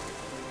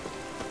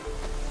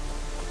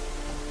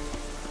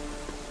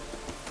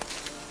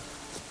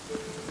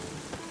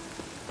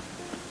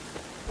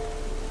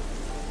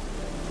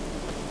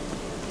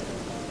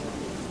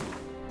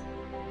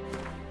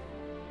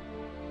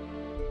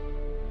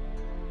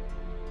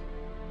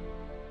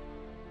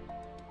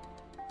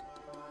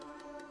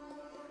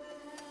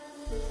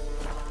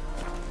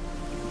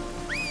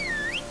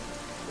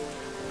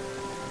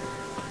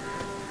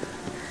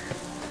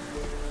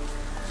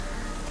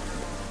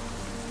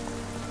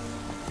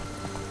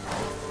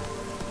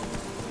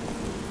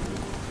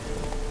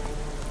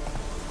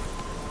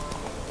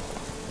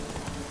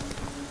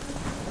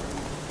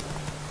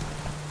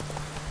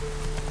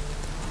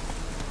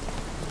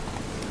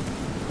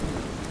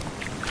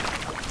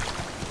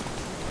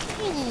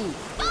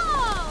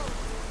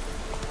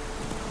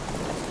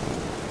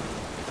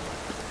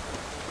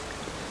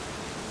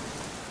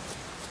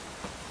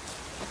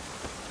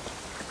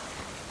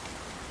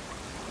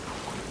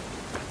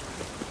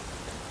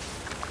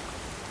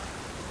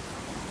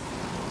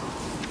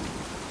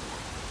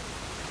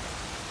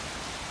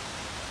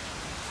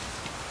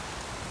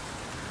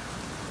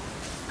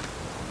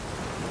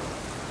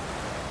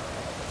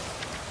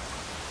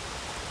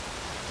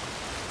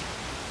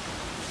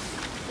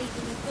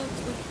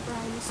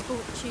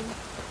 Misfortune.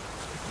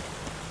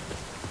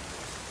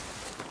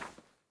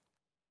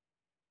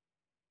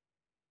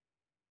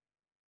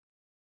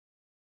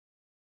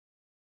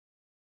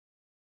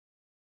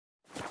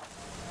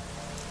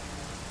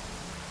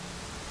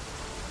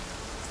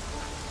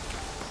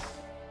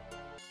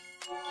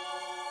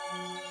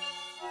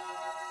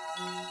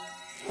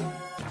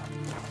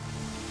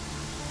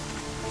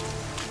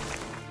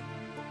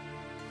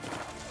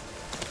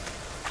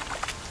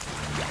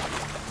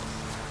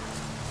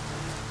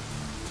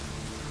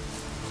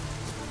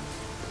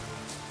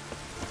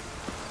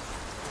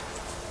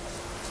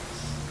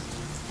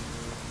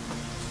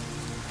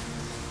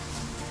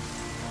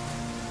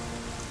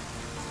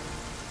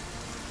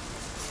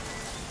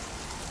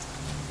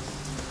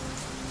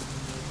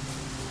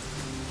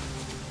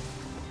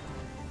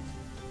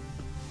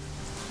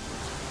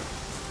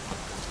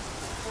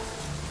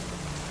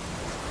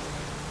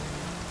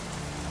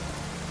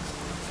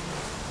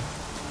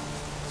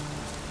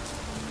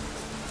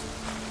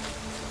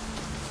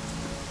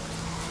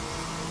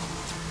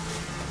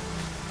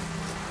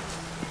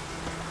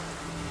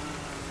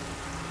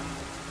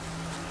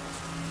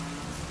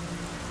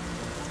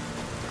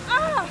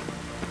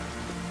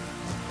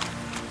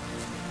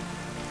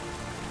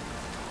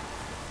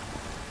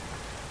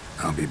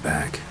 I'll be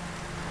back.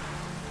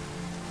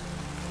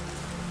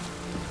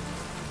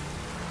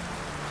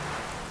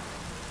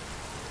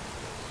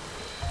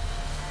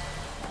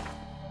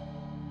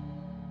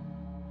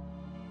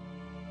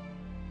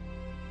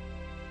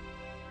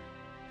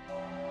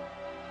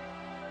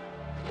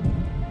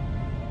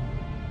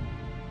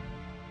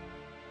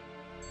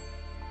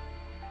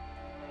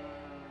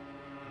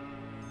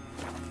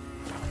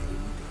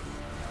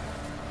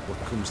 What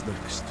comes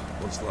next,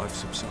 once life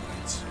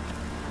subsides?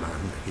 Man,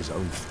 his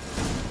own.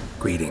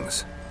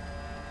 Greetings.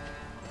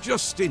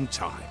 Just in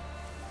time.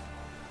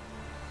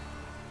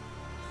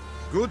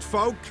 Good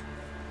folk,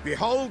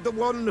 behold the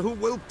one who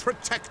will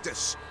protect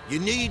us. You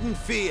needn't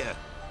fear.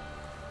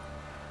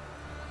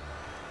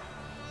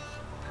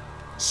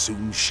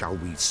 Soon shall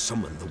we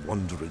summon the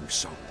wandering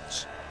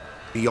souls.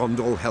 Beyond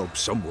all help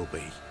some will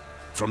be.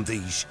 From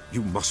these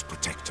you must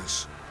protect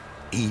us.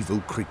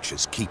 Evil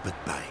creatures keep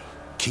at bay.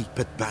 Keep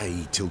at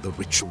bay till the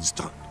ritual's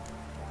done.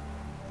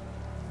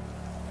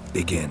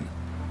 Begin.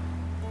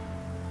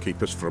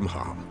 Keep us from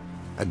harm,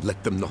 and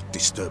let them not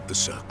disturb the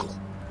circle.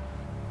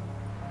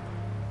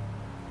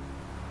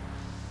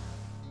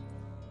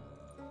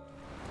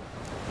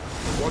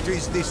 What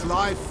is this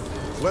life?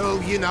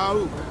 Well, you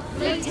know.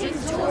 Fleeting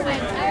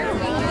torment, ere we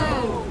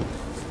know.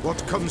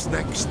 What comes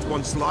next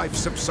once life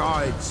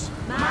subsides?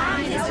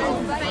 Man his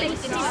own fate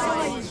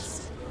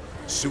decides.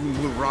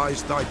 Soon will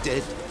rise thy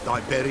dead,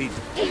 thy buried.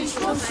 Each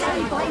will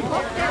say by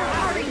what they're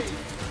harried.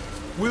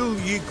 Will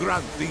ye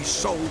grant these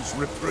souls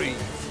reprieve?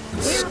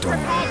 We're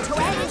prepared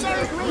to end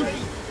their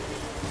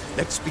grief.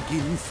 Let's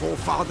begin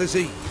Forefathers'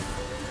 Eve.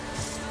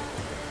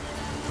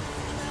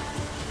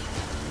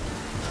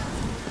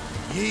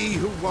 Ye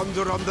who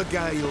wander on the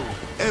gale,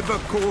 ever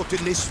caught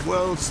in this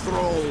world's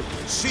thrall,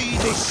 see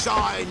this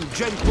sign,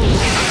 gentle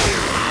warning.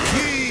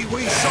 Ye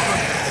we summon,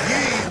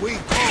 ye we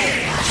call.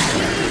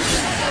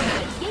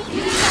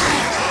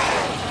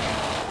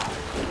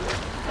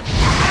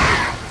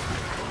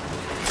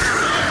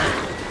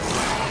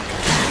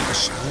 The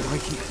sound I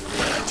hear,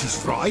 'tis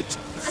right.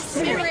 A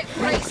spirit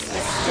breaks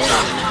the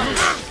still night.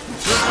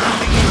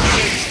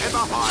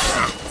 Ever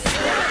higher.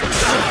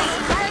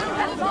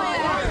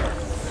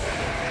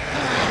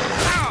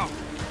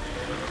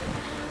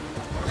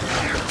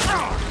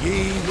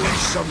 Ye we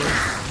summon,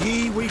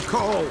 ye we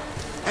call.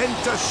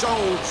 Enter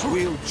souls,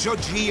 we'll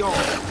judge ye all.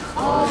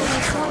 All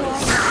the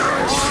souls,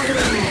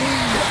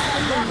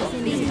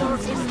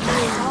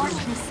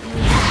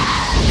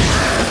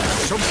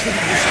 Something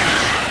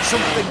whistles,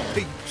 something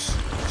peeps.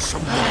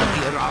 Someone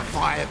hear our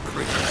fire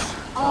creeps.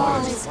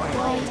 all is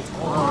white,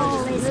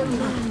 all is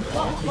blue.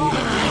 All in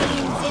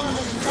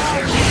the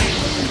dark.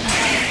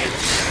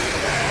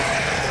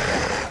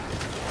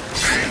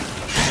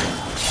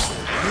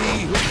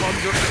 Ye who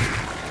wander.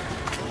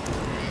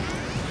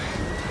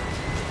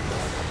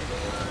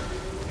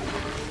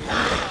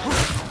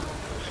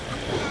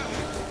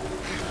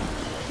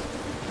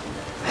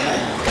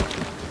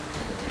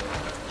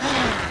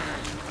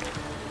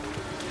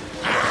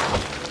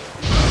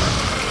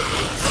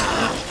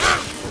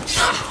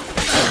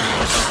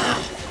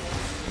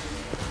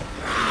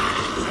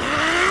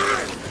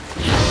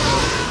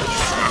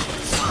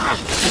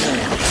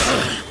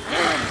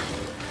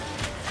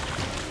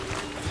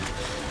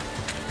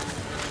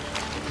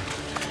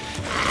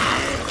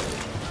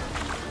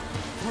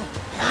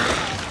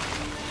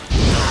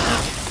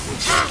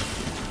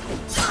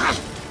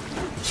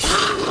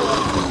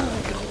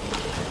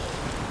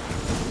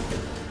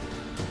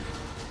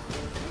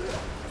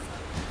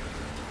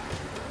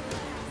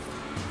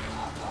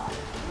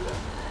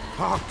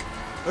 Hark!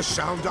 A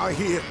sound I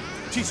hear.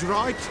 'Tis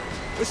right.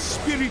 A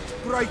spirit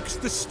breaks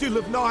the still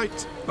of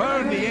night.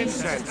 Burn the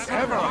incense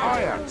ever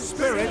higher.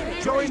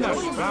 Spirit, join us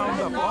round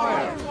the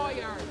fire.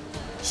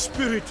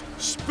 Spirit,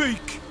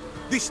 speak.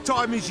 This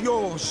time is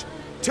yours.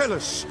 Tell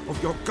us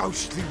of your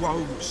ghostly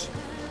woes.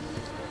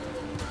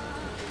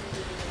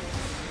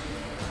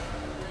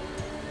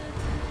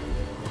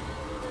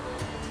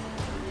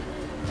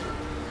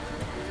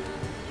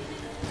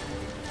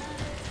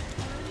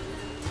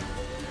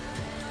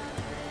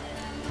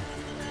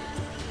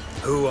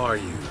 Who are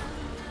you?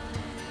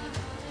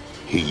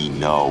 He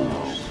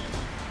knows.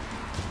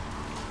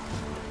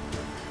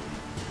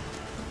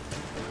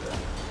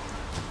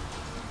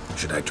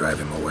 Should I drive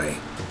him away?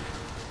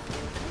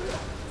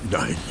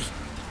 Nay.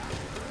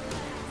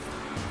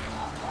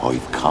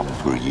 I've come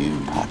for you,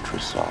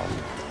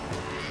 patricide.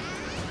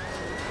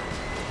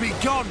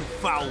 Begone,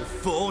 foul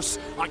force!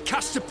 I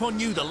cast upon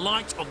you the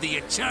light of the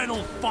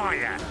eternal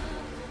fire!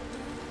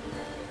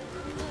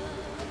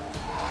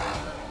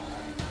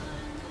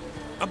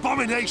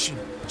 Abomination!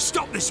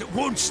 Stop this at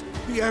once!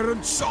 The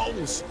errant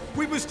souls!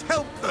 We must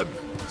help them!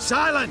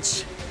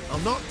 Silence! I'll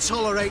not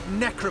tolerate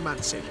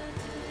necromancy.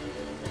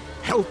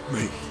 Help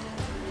me!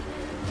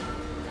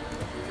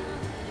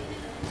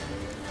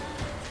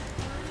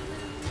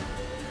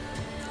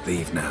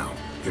 Leave now.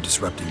 You're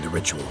disrupting the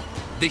ritual.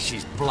 This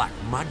is black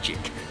magic.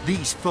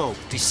 These folk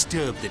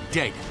disturb the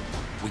dead.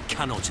 We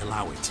cannot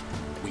allow it.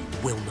 We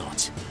will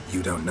not.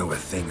 You don't know a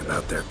thing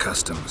about their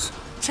customs.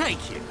 Take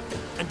him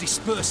and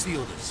disperse the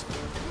others.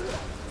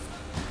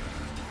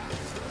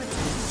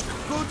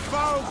 Good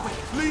folk,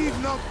 leave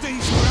not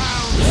these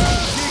grounds!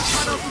 Ye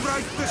cannot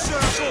break the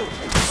circle!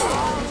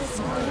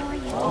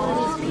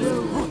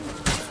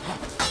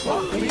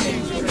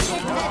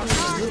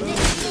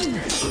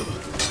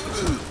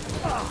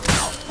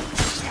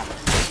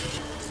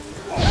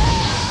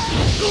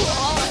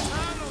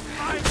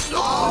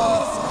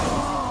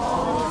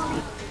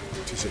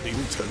 Tis an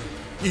ill turn.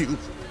 Ill.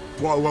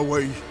 Woe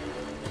away.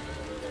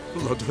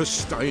 Blood has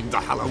stained the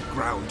hallowed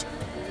ground.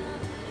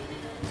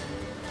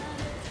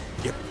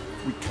 Yet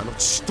we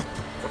cannot stop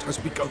what has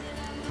begun.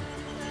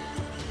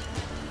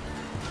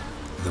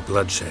 The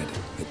bloodshed,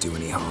 it do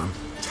any harm?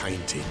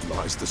 Tainted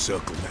lies the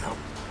circle now.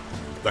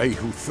 They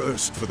who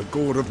thirst for the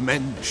gore of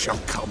men shall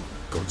come.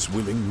 God's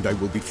willing, they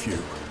will be few,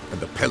 and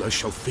the Pillar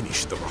shall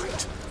finish the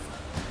rite.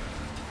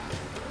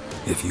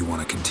 If you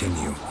want to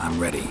continue, I'm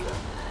ready.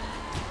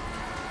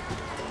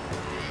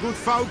 Good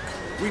folk,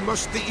 we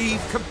must the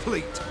eve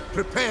complete.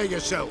 Prepare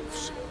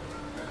yourselves.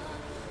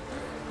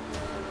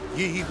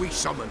 Ye we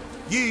summon,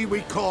 ye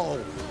we call.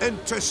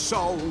 Enter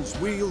souls,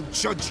 we'll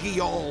judge ye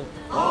all.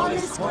 All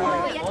is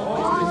quiet,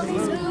 all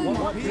is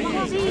gloom.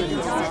 These in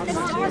the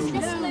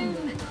darkness loom.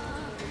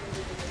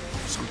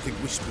 Something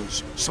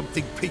whispers,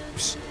 something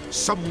peeps.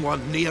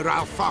 Someone near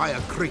our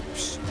fire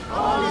creeps.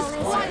 All is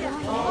quiet,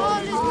 all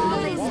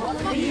is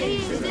gloom.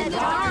 These in the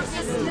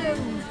darkness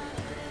loom.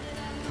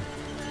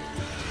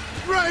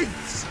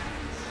 Wraiths!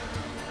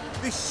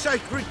 This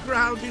sacred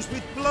ground is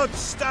with blood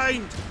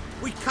stained.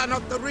 We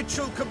cannot the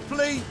ritual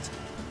complete.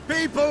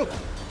 People,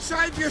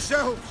 save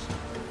yourselves.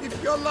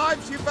 If your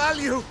lives you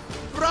value,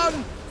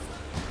 run!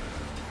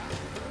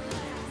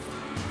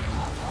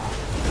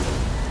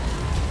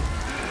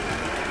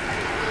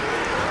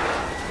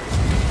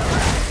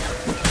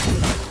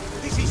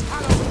 This is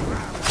hallowed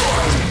ground.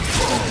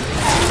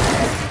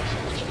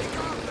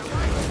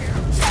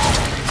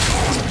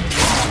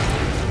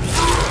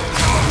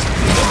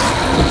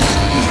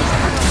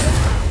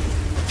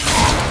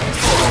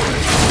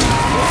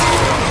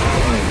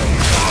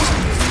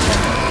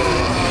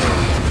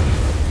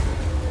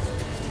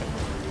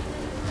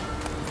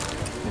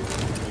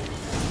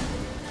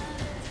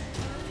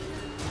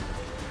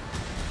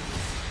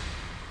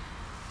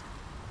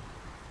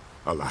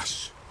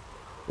 Alas,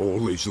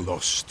 all is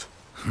lost.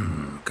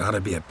 Gotta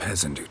be a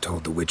peasant who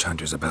told the witch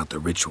hunters about the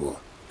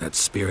ritual. That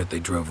spirit they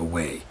drove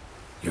away.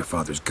 Your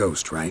father's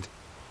ghost, right?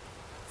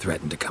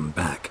 Threatened to come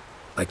back.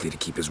 Likely to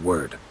keep his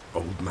word.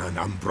 Old man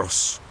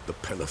Ambros, the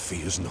Pillar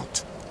fears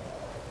not.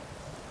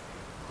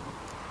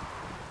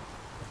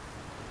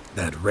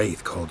 That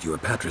wraith called you a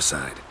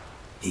patricide.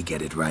 He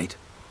get it right?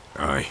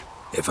 Aye.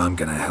 If I'm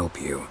gonna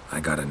help you, I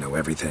gotta know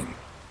everything.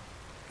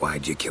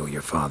 Why'd you kill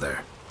your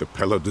father? The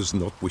Pillar does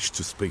not wish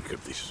to speak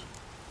of this.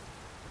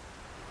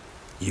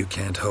 You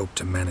can't hope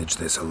to manage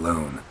this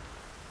alone.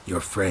 You're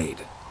afraid,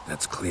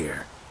 that's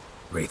clear.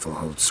 Wraith will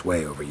hold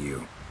sway over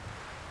you.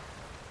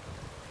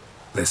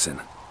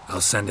 Listen,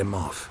 I'll send him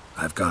off.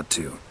 I've got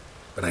to.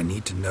 But I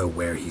need to know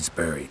where he's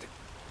buried.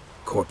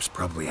 Corpse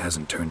probably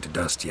hasn't turned to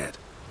dust yet.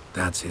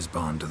 That's his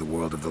bond to the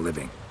world of the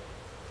living.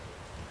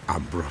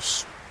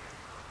 Ambros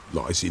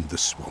lies in the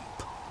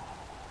swamp.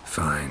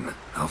 Fine.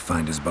 I'll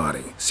find his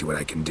body, see what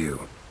I can do.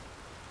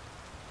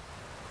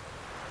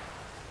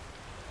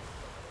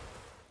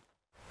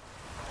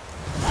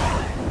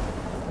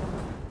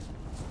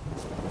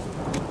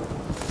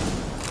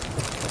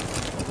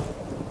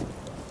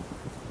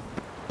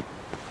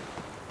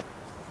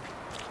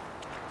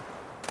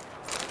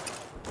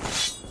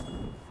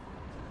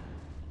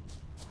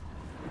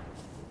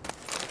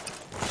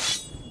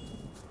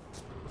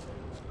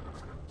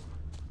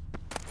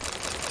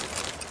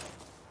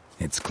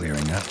 It's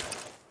clearing up.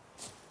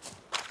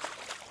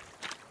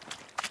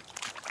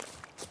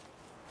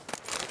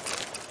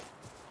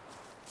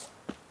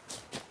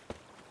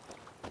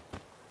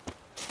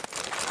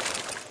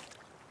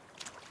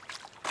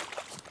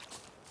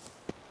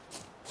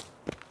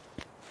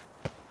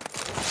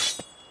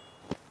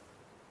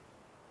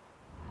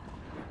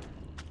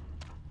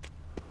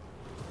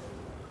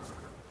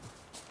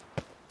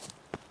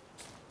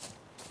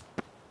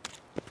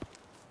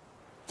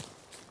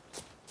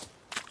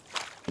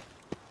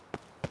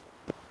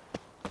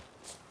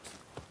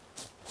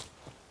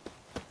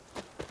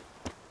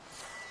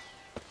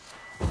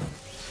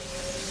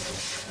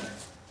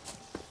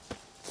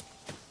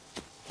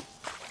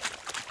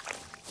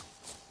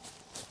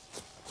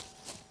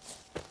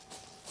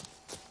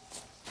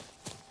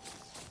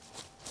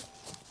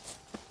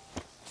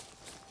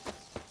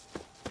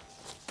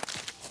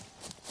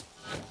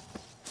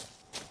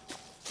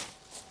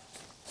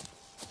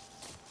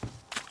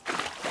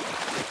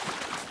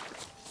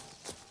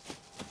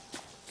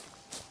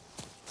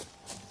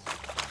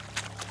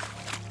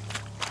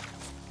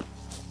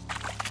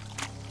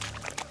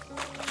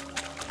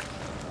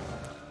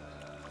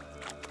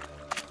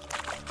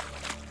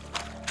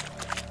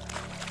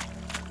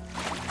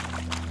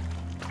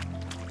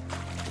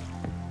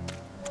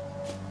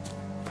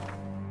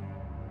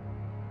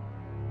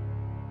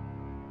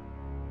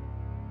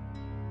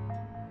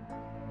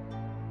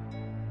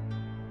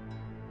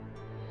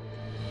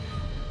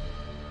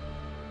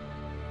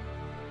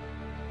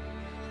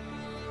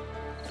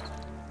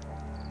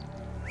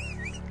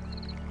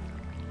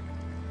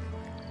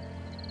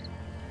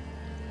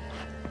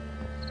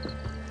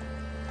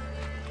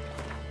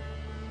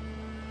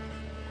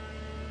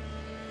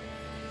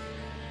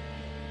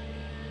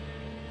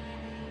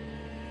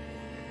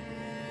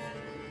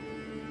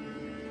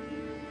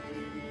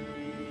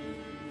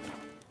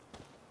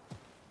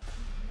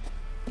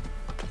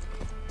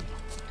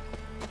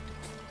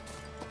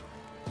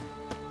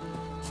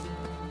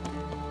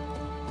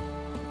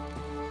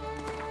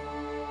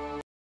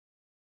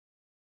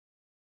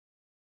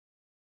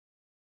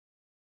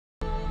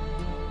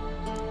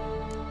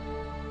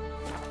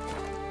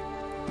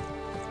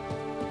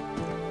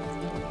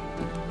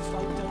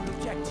 folk don't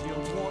object to your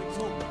white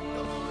mug.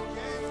 Come on,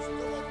 Jens,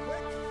 come on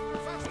quick.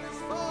 Fast as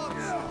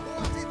farts.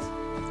 What it?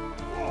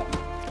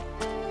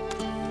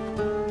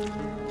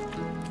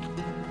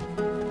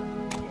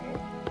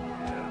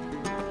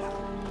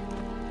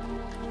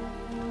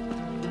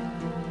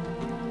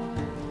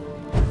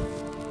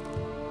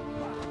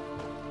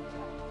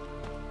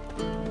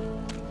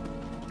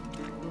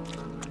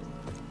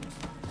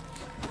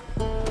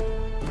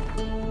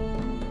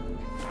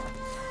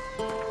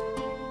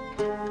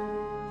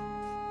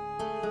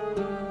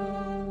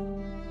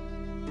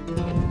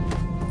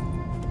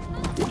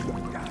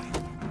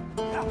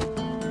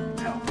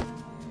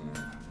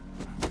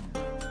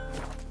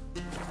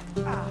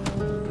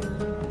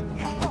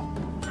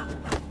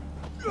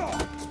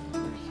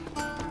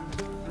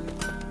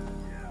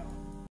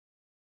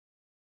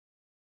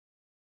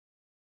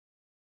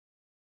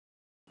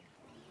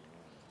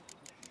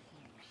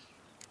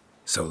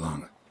 So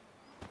long.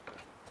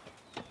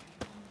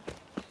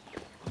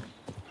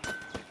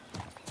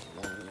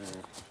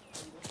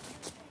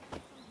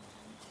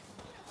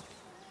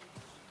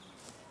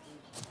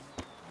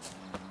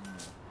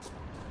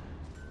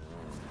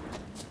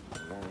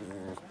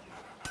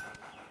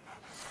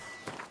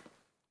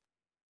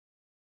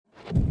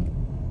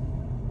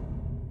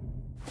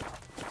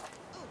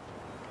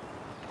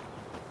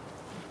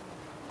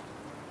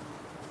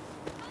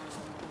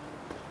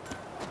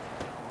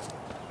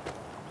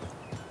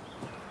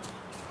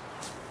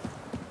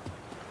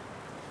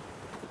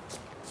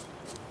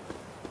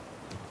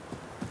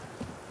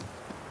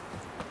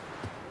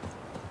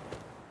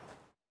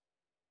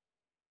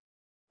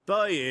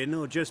 Buying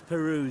or just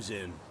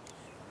perusing?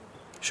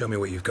 Show me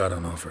what you've got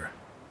on offer.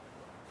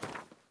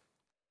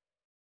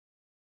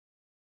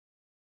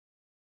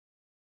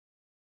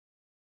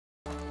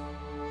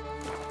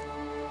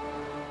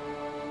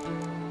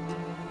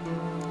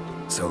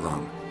 So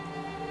long.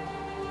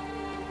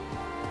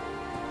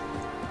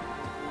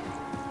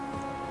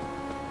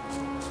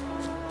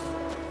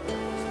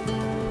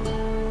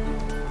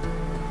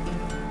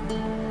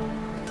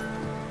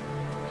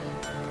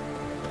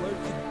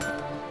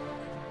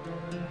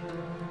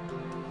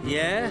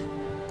 Yeah?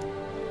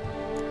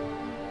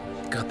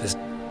 Got this.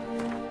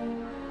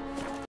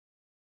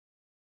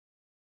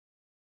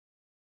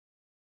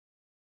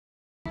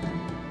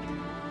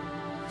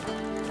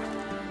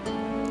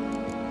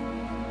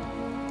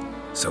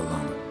 So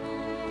long.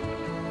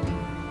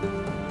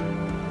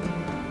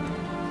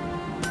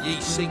 Ye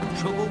seek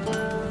trouble?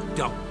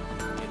 Don't.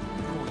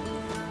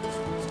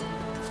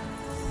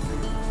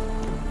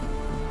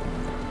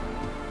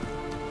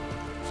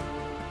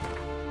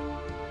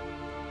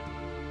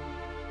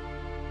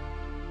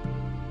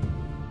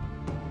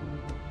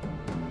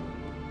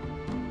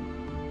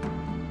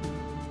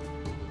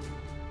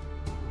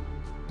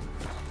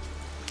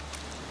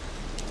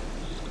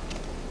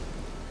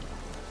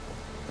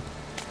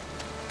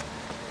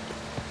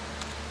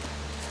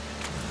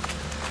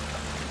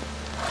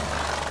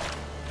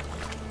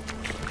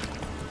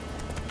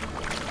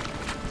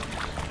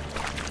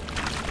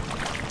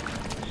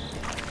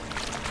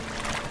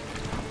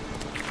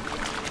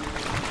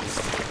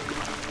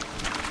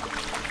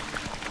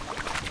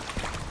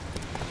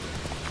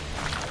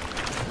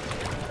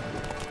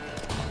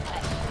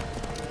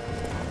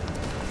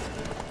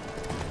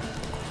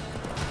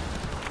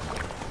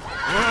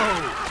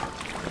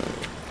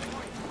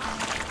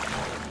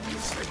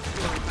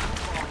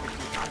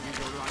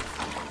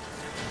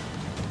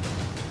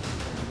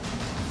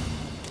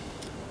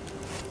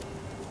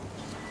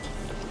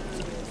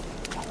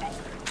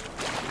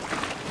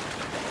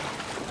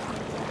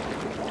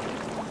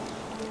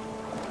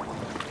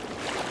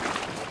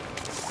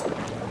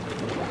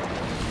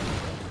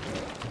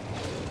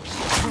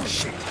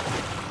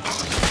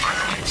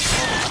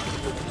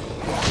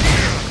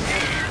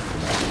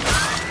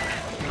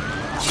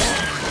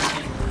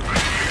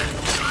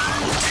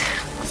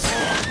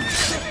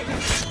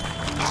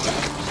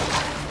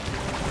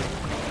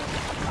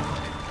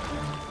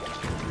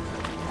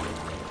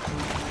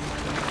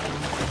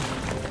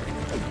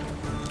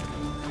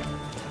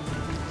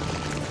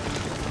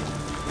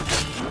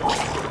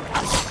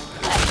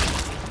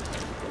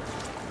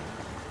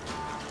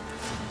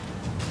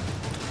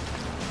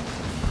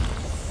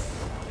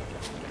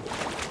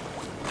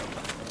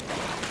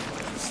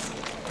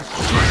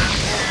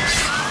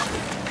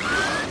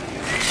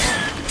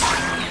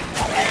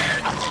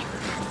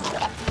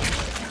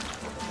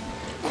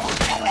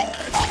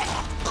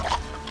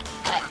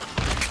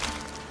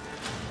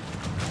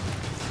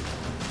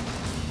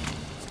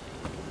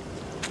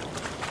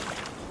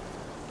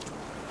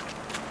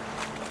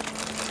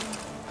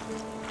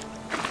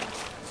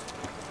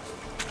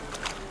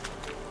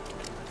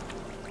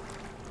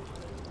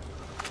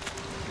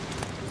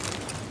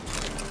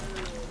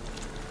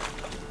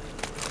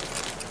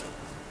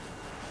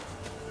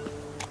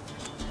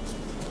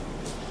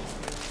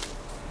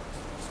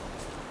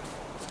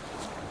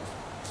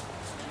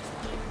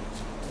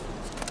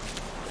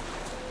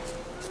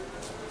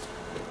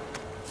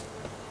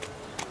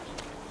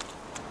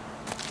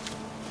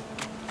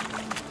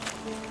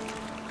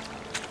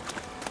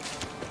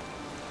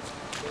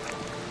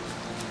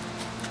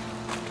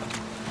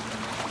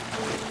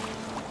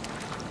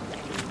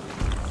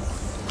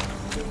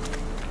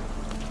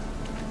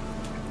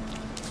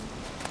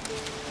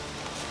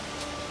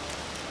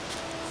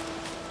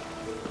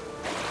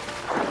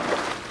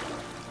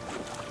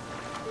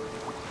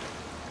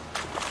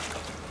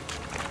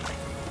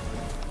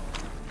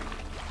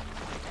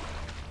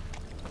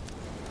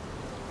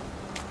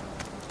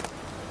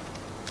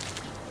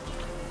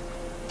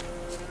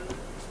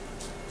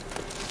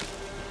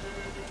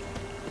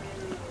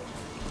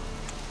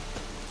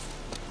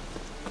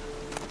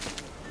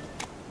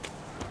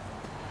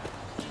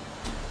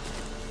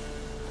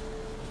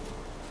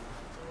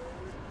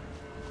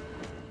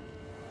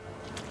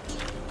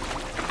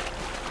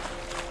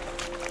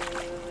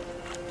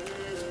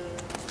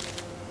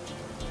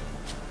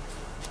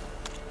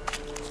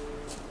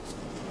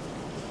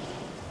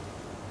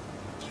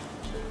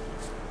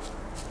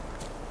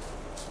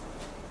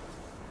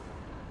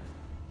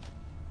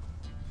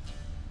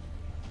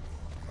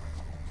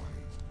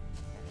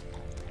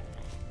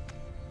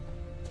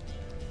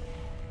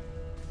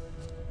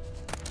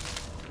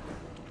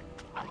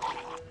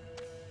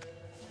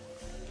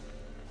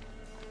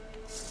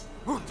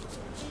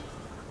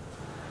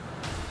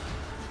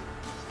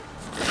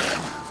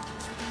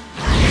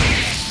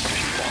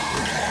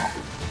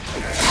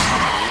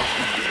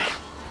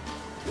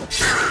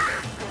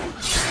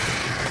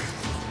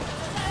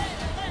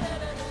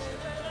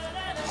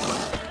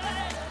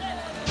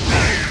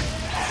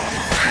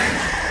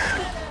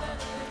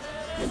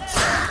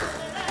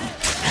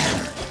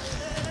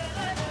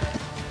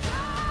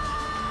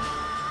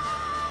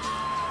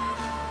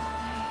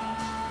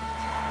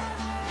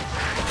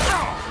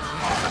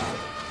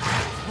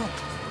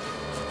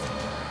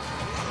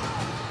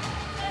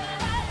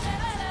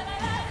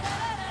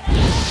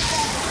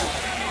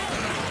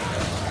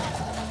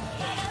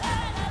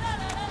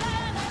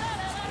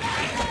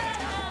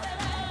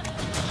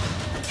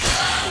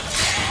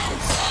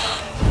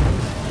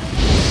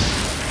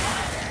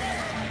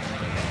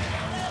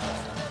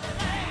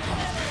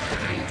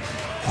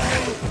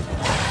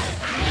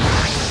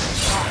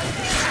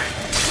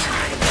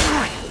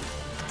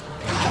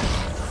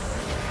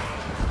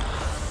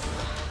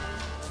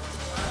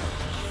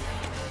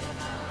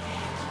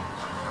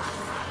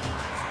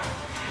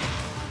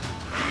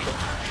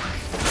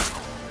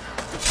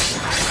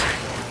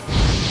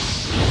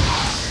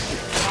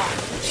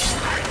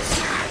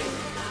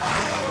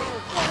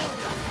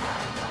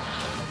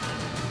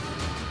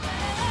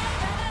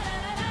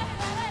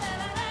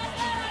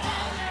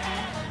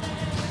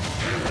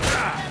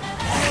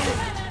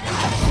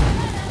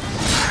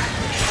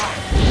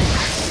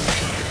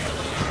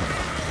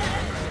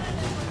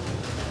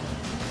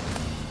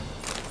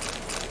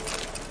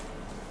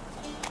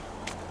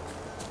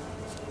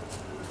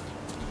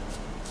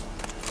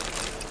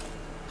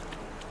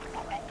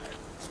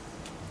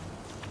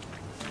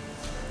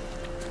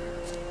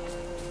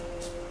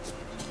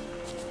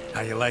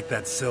 How you like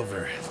that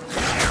silver?